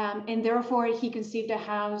 And therefore, he conceived a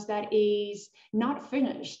house that is not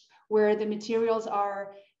finished, where the materials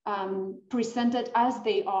are presented as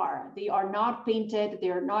they are. They are not painted, they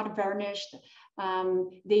are not varnished,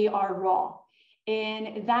 they are raw.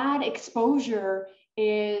 And that exposure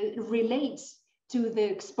relates to the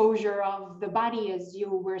exposure of the body, as you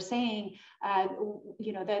were saying,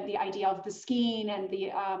 the idea of the skin and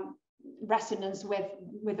the resonance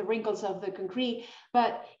with the wrinkles of the concrete.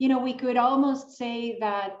 But, we could almost say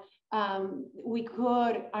that we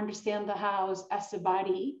could understand the house as a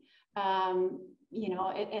body,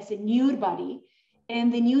 as a nude body.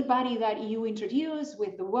 And the nude body that you introduce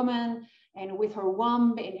with the woman and with her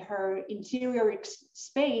womb and her interior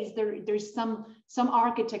space, there's some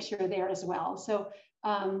architecture there as well. So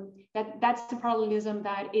that's the parallelism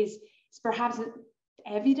that is perhaps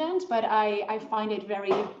evident, but I find it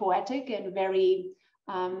very poetic and very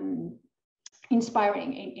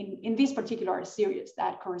inspiring in this particular series,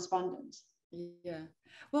 that correspondence. Yeah.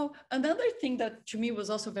 Well, another thing that to me was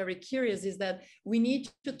also very curious is that we need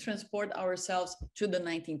to transport ourselves to the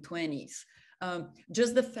 1920s.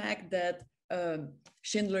 Just the fact that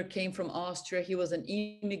Schindler came from Austria, he was an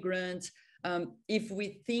immigrant. If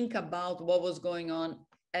we think about what was going on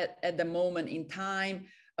at the moment in time,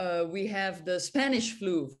 we have the Spanish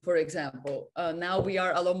flu, for example. Now we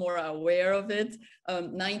are a lot more aware of it.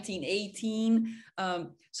 1918.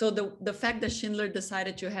 So the fact that Schindler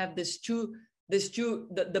decided to have the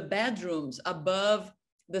bedrooms above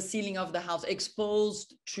the ceiling of the house,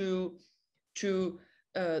 exposed to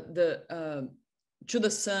the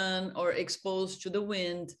sun or exposed to the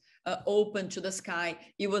wind, open to the sky,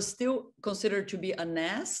 it was still considered to be a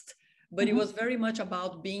nest, but it was very much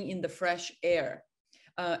about being in the fresh air.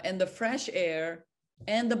 And the fresh air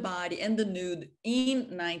and the body and the nude in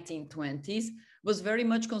 1920s was very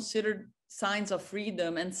much considered signs of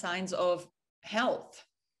freedom and signs of health.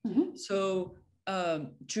 So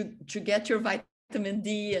to get your vitamin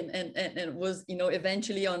D and was,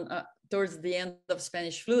 eventually on towards the end of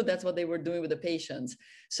Spanish flu, that's what they were doing with the patients.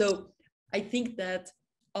 So I think that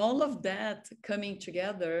all of that coming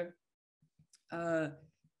together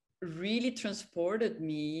really transported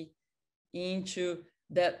me into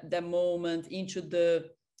that moment, into the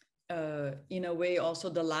in a way also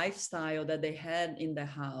the lifestyle that they had in the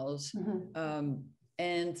house.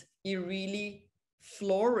 And it really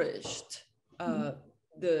flourished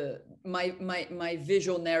my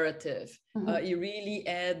visual narrative. It really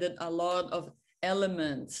added a lot of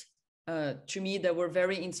elements to me that were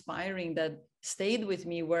very inspiring, that stayed with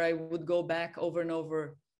me, where I would go back over and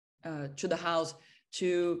over to the house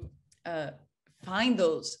to find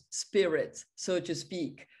those spirits, so to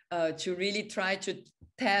speak, to really try to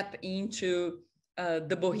tap into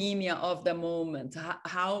the bohemia of the moment.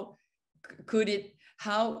 How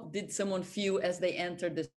did someone feel as they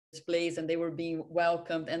entered this place and they were being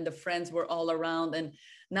welcomed and the friends were all around? And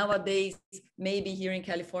nowadays, maybe here in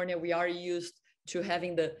California, we are used to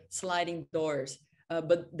having the sliding doors,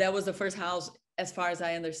 but that was the first house, as far as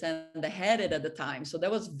I understand, that had it at the time. So that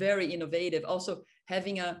was very innovative. Also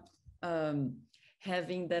having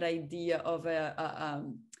having that idea of a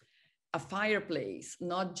fireplace,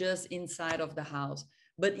 not just inside of the house,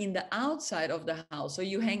 but in the outside of the house. So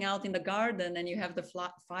you hang out in the garden and you have the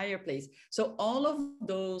fireplace. So all of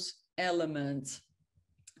those elements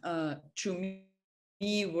to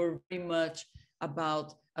me were very much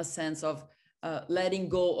about a sense of letting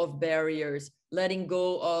go of barriers, letting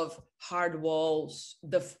go of hard walls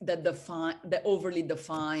that overly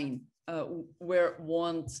define where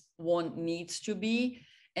one needs to be,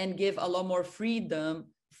 and give a lot more freedom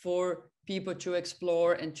for people to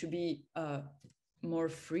explore and to be more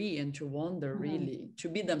free and to wander, really, to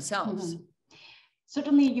be themselves.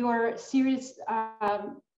 Certainly your series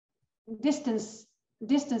distances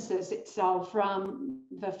itself from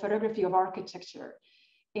the photography of architecture,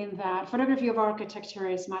 in that photography of architecture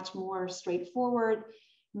is much more straightforward.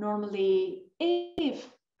 Normally, if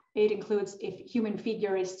human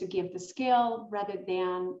figure is to give the scale rather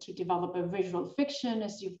than to develop a visual fiction,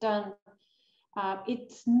 as you've done,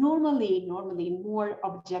 it's normally more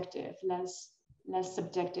objective, less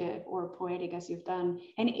subjective or poetic, as you've done.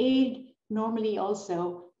 And it normally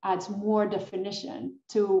also adds more definition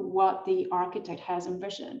to what the architect has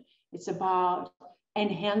envisioned. It's about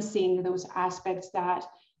enhancing those aspects that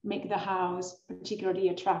make the house particularly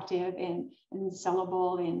attractive and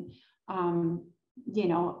sellable and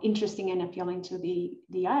interesting and appealing to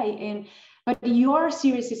the eye. But your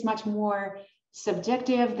series is much more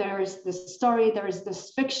subjective. There's this story, there is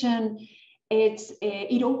this fiction.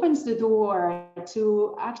 It opens the door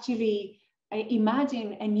to actually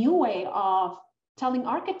imagine a new way of telling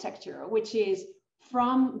architecture, which is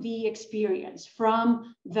from the experience,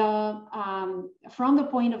 from the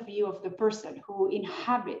point of view of the person who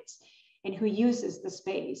inhabits and who uses the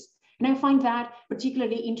space. And I find that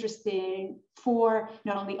particularly interesting for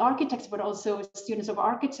not only architects, but also students of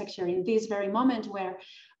architecture in this very moment where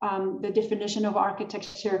the definition of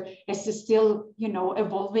architecture is still,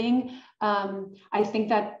 evolving. I think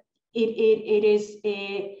that it is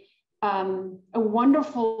a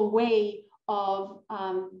wonderful way of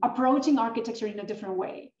approaching architecture in a different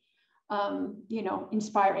way,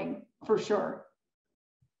 inspiring for sure.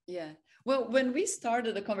 Yeah. Well, when we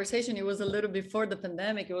started the conversation, it was a little before the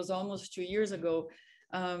pandemic. It was almost 2 years ago.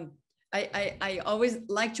 I always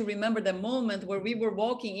like to remember the moment where we were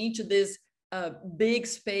walking into this big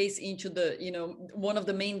space, into the, one of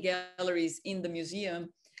the main galleries in the museum,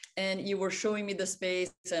 and you were showing me the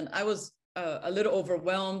space, and I was a little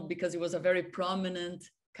overwhelmed because it was a very prominent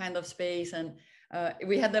kind of space. And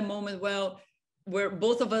we had that moment, where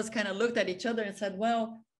both of us kind of looked at each other and said, well,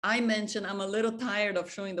 I mentioned I'm a little tired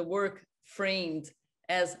of showing the work framed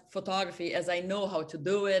as photography, as I know how to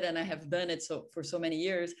do it, and I have done it for so many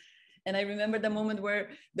years. And I remember the moment where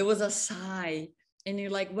there was a sigh, and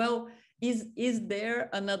you're like, well, is there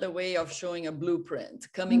another way of showing a blueprint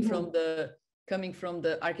coming from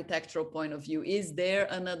the architectural point of view? Is there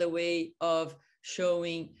another way of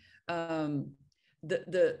showing a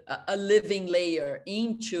living layer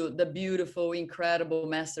into the beautiful, incredible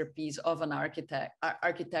masterpiece of an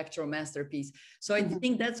architectural masterpiece? So I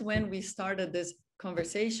think that's when we started this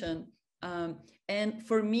conversation. And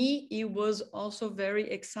for me, it was also very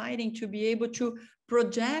exciting to be able to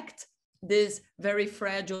project these very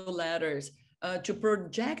fragile letters, to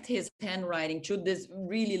project his handwriting to this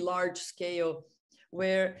really large scale,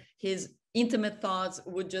 where his intimate thoughts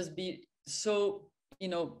would just be so,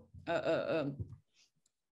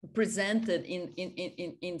 presented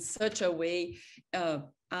in such a way.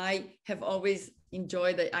 I have always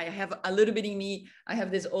enjoyed that. I have a little bit in me, I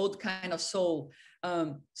have this old kind of soul.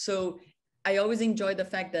 So I always enjoy the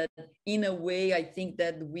fact that in a way, I think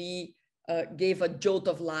that we gave a jolt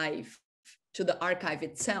of life to the archive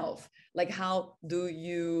itself. Like, how do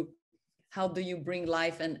you bring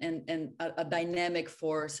life and a dynamic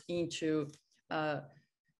force into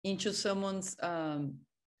someone's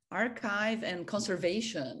archive and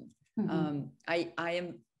conservation? I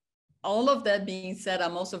am, all of that being said,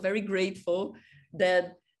 I'm also very grateful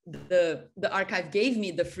that the archive gave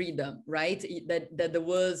me the freedom, right? That there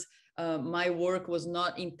was, my work was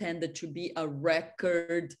not intended to be a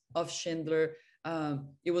record of Schindler.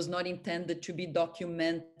 It was not intended to be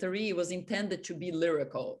documentary. It was intended to be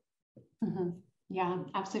lyrical. Yeah,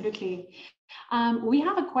 absolutely. We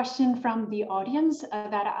have a question from the audience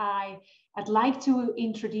that I'd like to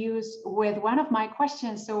introduce with one of my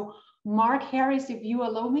questions. So Mark Harris, if you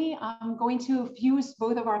allow me, I'm going to fuse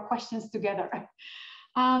both of our questions together.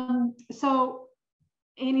 And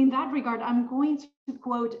in that regard, I'm going to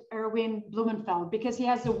quote Erwin Blumenfeld, because he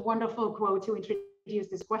has a wonderful quote to introduce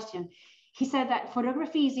this question. He said that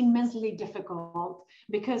photography is immensely difficult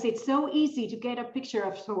because it's so easy to get a picture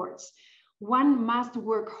of sorts. One must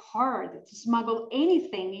work hard to smuggle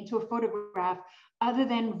anything into a photograph other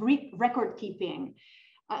than record keeping.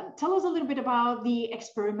 Tell us a little bit about the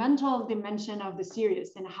experimental dimension of the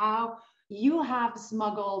series and how you have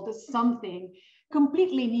smuggled something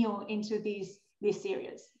completely new into this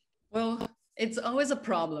series. Well, it's always a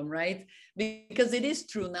problem, right? Because it is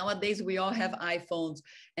true. Nowadays, we all have iPhones.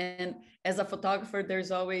 And as a photographer,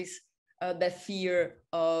 there's always that fear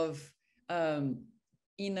of,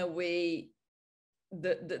 in a way,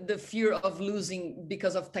 the fear of losing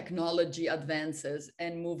because of technology advances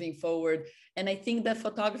and moving forward. And I think that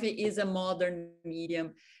photography is a modern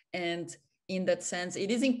medium. And in that sense,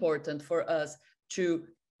 it is important for us to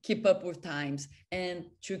keep up with times and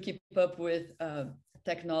to keep up with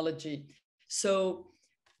technology. So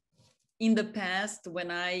in the past,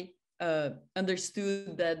 when I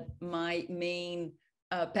understood that my main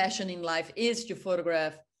passion in life is to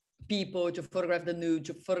photograph people, to photograph the nude,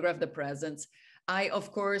 to photograph the presence, I,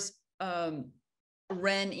 of course,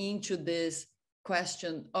 ran into this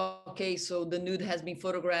question. Okay, so the nude has been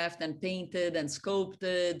photographed and painted and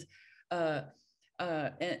sculpted and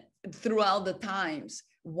throughout the times.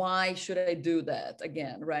 Why should I do that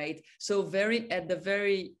again, right? So at the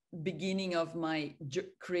very beginning of my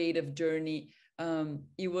creative journey,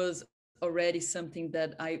 it was already something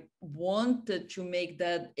that I wanted to make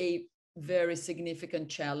that a very significant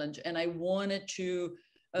challenge. And I wanted to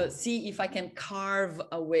see if I can carve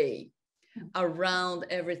a way around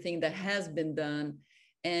everything that has been done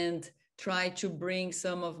and try to bring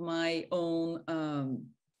some of my own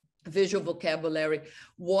visual vocabulary,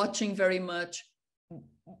 watching very much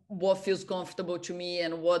what feels comfortable to me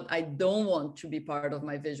and what I don't want to be part of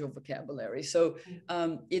my visual vocabulary. So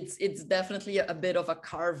it's definitely a bit of a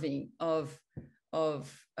carving of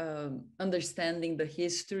understanding the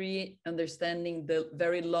history, understanding the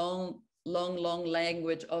very long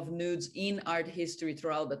language of nudes in art history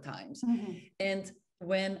throughout the times. And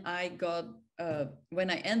when I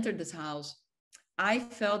entered this house, I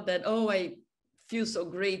felt that, oh, I feel so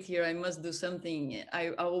great here, I must do something,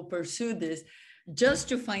 I will pursue this, just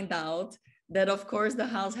to find out that, of course, the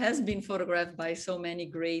house has been photographed by so many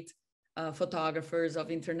great photographers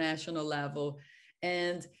of international level,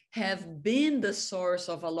 and have been the source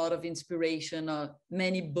of a lot of inspiration,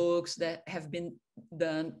 many books that have been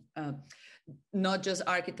done, not just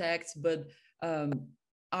architects, but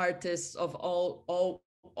artists of all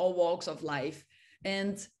walks of life.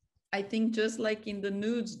 And I think just like in the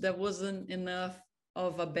nudes, there wasn't enough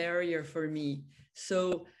of a barrier for me.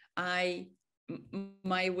 So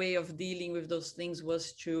my way of dealing with those things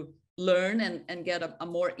was to learn and get a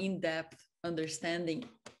more in-depth understanding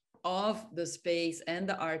of the space and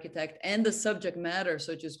the architect and the subject matter,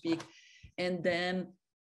 so to speak, and then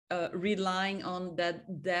relying on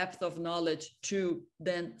that depth of knowledge to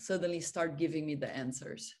then suddenly start giving me the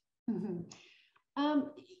answers.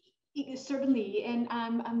 Certainly, and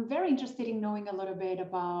I'm very interested in knowing a little bit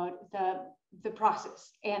about the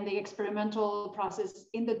process and the experimental process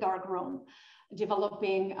in the darkroom,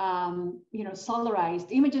 developing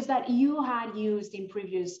solarized images that you had used in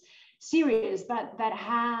previous series that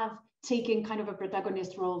have taken kind of a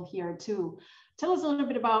protagonist role here too. Tell us a little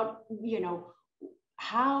bit about,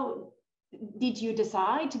 how did you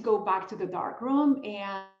decide to go back to the darkroom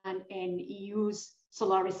and use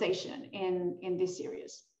solarization in this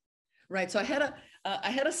series? Right. So I had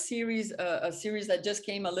a series that just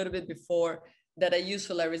came a little bit before that I used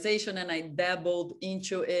solarization, and I dabbled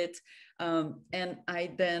into it, and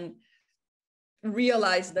I then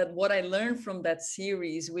realized that what I learned from that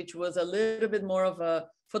series, which was a little bit more of a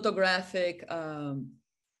photographic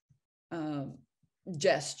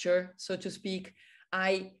gesture, so to speak,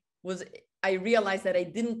 I realized that I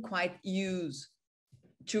didn't quite use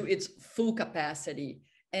to its full capacity.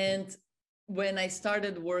 And when I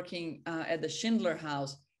started working at the Schindler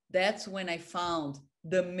House, that's when I found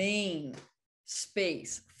the main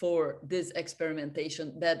space for this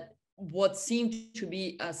experimentation, that what seemed to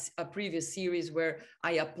be a previous series where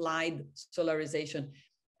I applied solarization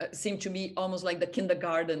seemed to me almost like the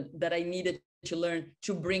kindergarten that I needed to learn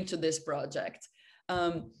to bring to this project.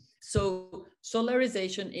 So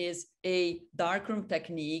solarization is a darkroom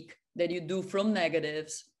technique that you do from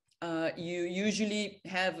negatives. You usually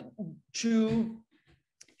have two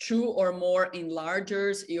or more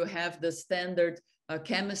enlargers. You have the standard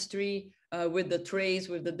chemistry with the trays,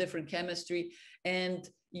 with the different chemistry. And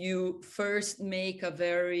you first make a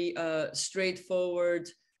very straightforward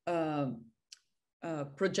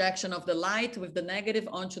projection of the light with the negative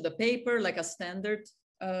onto the paper, like a standard,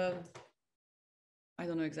 I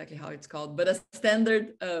don't know exactly how it's called, but a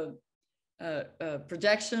standard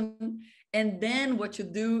projection. And then what you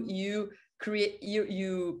do, you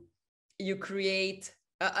create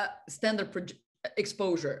a standard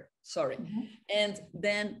exposure, sorry. And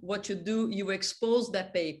then what you do, you expose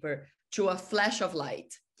that paper to a flash of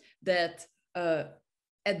light that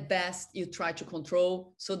at best you try to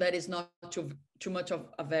control, so that is not too much of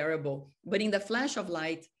a variable. But in the flash of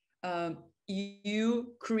light,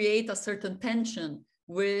 you create a certain tension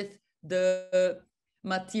with the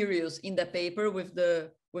materials in the paper, with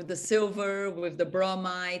the silver, with the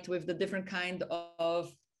bromide, with the different kind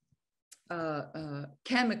of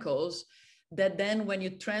chemicals, that then when you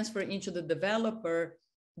transfer into the developer,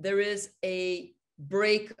 there is a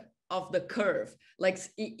break of the curve, like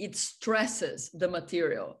it stresses the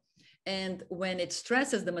material. And when it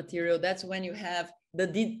stresses the material, that's when you have the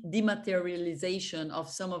dematerialization of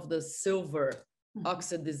some of the silver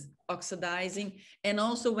oxidizing. And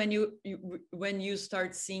also when you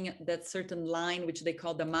start seeing that certain line, which they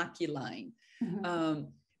call the Maki line,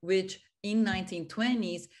 which in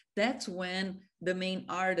 1920s, that's when the main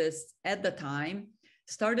artists at the time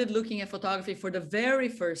started looking at photography for the very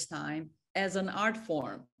first time as an art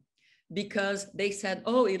form, because they said,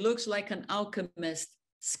 oh, it looks like an alchemist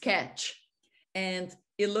sketch, and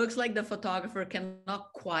it looks like the photographer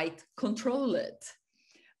cannot quite control it.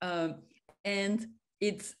 And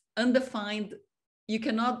it's undefined. You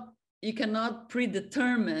cannot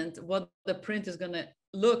predetermine what the print is going to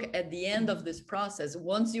look at the end of this process.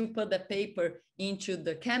 Once you put the paper into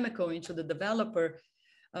the chemical, into the developer,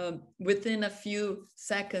 within a few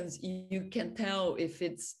seconds, you can tell if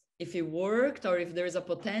it worked, or if there is a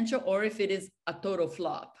potential, or if it is a total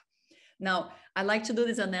flop. Now, I like to do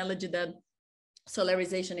this analogy that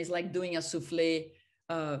solarization is like doing a souffle,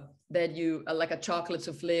 that you, like a chocolate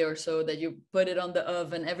souffle or so, that you put it on the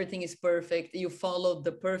oven, everything is perfect, you follow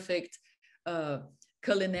the perfect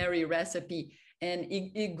culinary recipe, and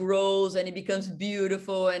it grows and it becomes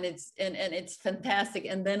beautiful, and it's fantastic.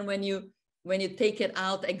 And then when you take it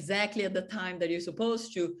out exactly at the time that you're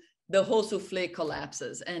supposed to, the whole souffle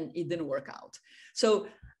collapses and it didn't work out. So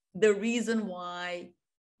the reason why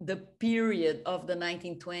the period of the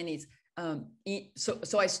 1920s,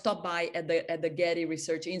 so I stopped by at the Getty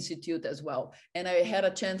Research Institute as well, and I had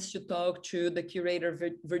a chance to talk to the curator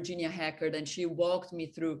Virginia Hackard, and she walked me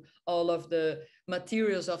through all of the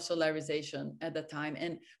materials of solarization at the time.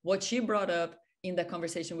 And what she brought up in the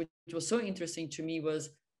conversation, which was so interesting to me, was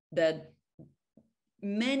that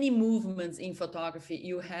many movements in photography,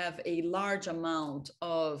 you have a large amount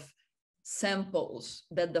of samples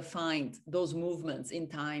that define those movements in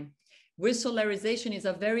time. With solarization, is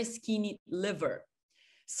a very skinny sliver.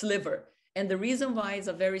 And the reason why it's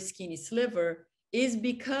a very skinny sliver is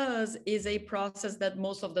because it's a process that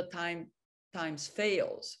most of the times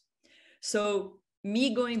fails. So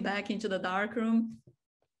me going back into the darkroom,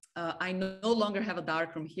 I no longer have a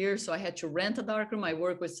darkroom here, so I had to rent a darkroom. I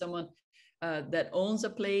work with someone that owns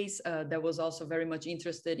a place that was also very much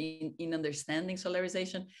interested in understanding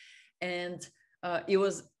solarization. And it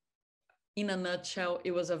was, in a nutshell,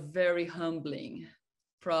 it was a very humbling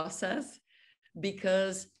process,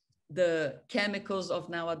 because the chemicals of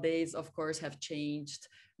nowadays, of course, have changed.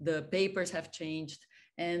 The papers have changed,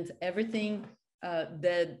 and everything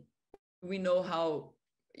that we know, how,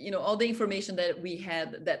 all the information that we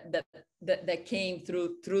had that came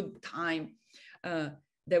through time,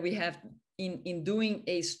 that we have in doing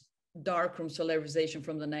a darkroom solarization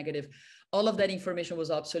from the negative, all of that information was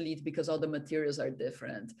obsolete because all the materials are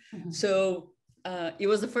different. Mm-hmm. So it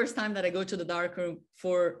was the first time that I go to the darkroom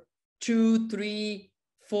for 2, 3,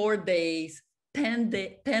 4 days,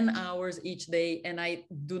 10 hours each day, and I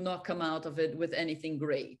do not come out of it with anything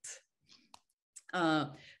great.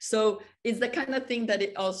 So it's the kind of thing that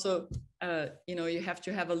it also, you have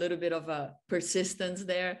to have a little bit of a persistence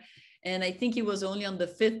there. And I think it was only on the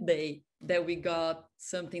 5th day that we got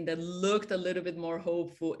something that looked a little bit more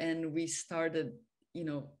hopeful, and we started,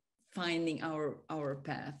 finding our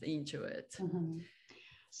path into it. Mm-hmm.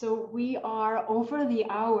 So we are over the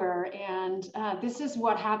hour, and this is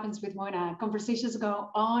what happens with Mona. Conversations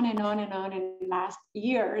go on and on and on and last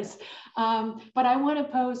years. But I want to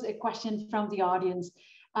pose a question from the audience,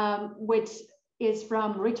 which is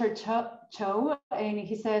from Richard Cho, and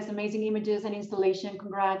he says, amazing images and installation,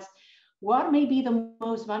 congrats. What may be the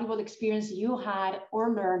most valuable experience you had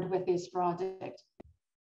or learned with this project?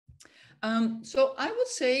 So I would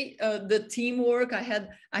say the teamwork. I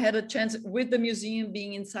had a chance with the museum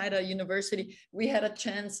being inside a university. We had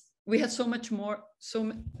so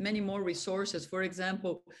many more resources. For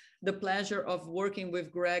example, the pleasure of working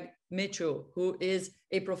with Greg Mitchell, who is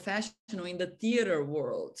a professional in the theater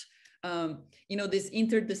world. This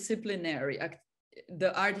interdisciplinary,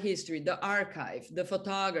 the art history, the archive, the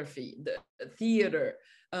photography, the theater,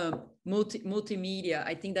 multimedia.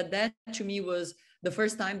 I think that to me was the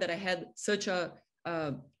first time that I had such a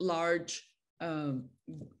large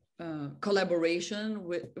collaboration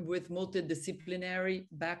with multidisciplinary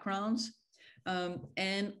backgrounds.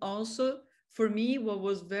 And also for me, what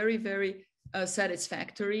was very, very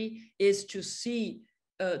satisfactory is to see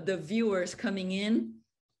the viewers coming in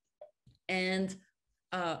and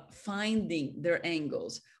finding their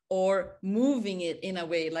angles or moving it in a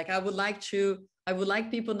way. Like I would like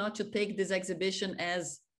people not to take this exhibition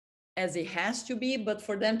as it has to be, but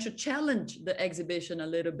for them to challenge the exhibition a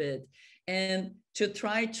little bit and to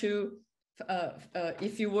try to,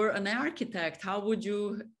 if you were an architect, how would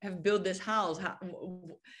you have built this house?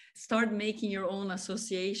 Start making your own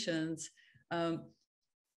associations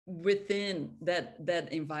within that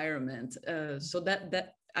environment. So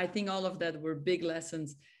that I think all of that were big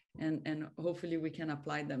lessons, and hopefully we can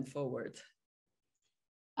apply them forward.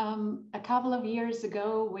 A couple of years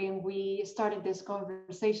ago, when we started this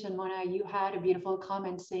conversation, Mona, you had a beautiful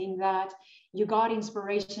comment saying that you got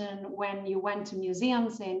inspiration when you went to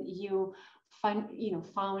museums and you found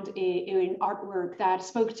an artwork that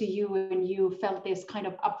spoke to you, and you felt this kind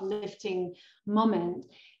of uplifting moment,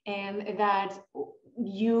 and that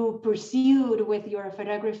you pursued with your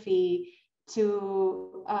photography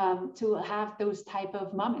to have those type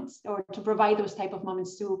of moments, or to provide those type of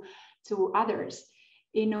moments to others.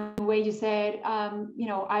 In a way, you said,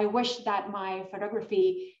 I wish that my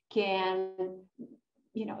photography can,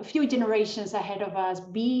 a few generations ahead of us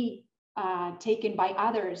be taken by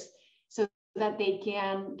others, so that they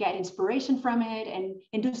can get inspiration from it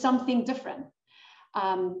and do something different.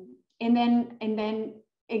 And then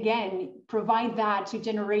again, provide that to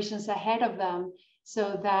generations ahead of them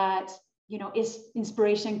so that, you know,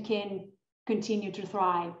 inspiration can continue to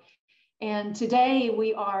thrive. And today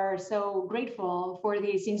we are so grateful for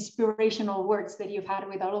these inspirational words that you've had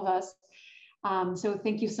with all of us. So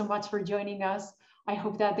thank you so much for joining us. I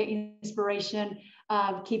hope that the inspiration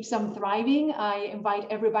keeps on thriving. I invite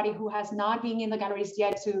everybody who has not been in the galleries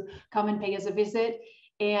yet to come and pay us a visit.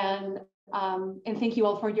 And thank you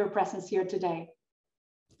all for your presence here today.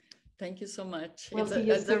 Thank you so much. We'll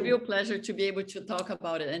It's a real pleasure to be able to talk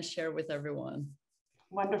about it and share with everyone.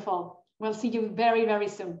 Wonderful. We'll see you very, very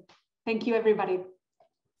soon. Thank you, everybody.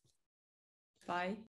 Bye.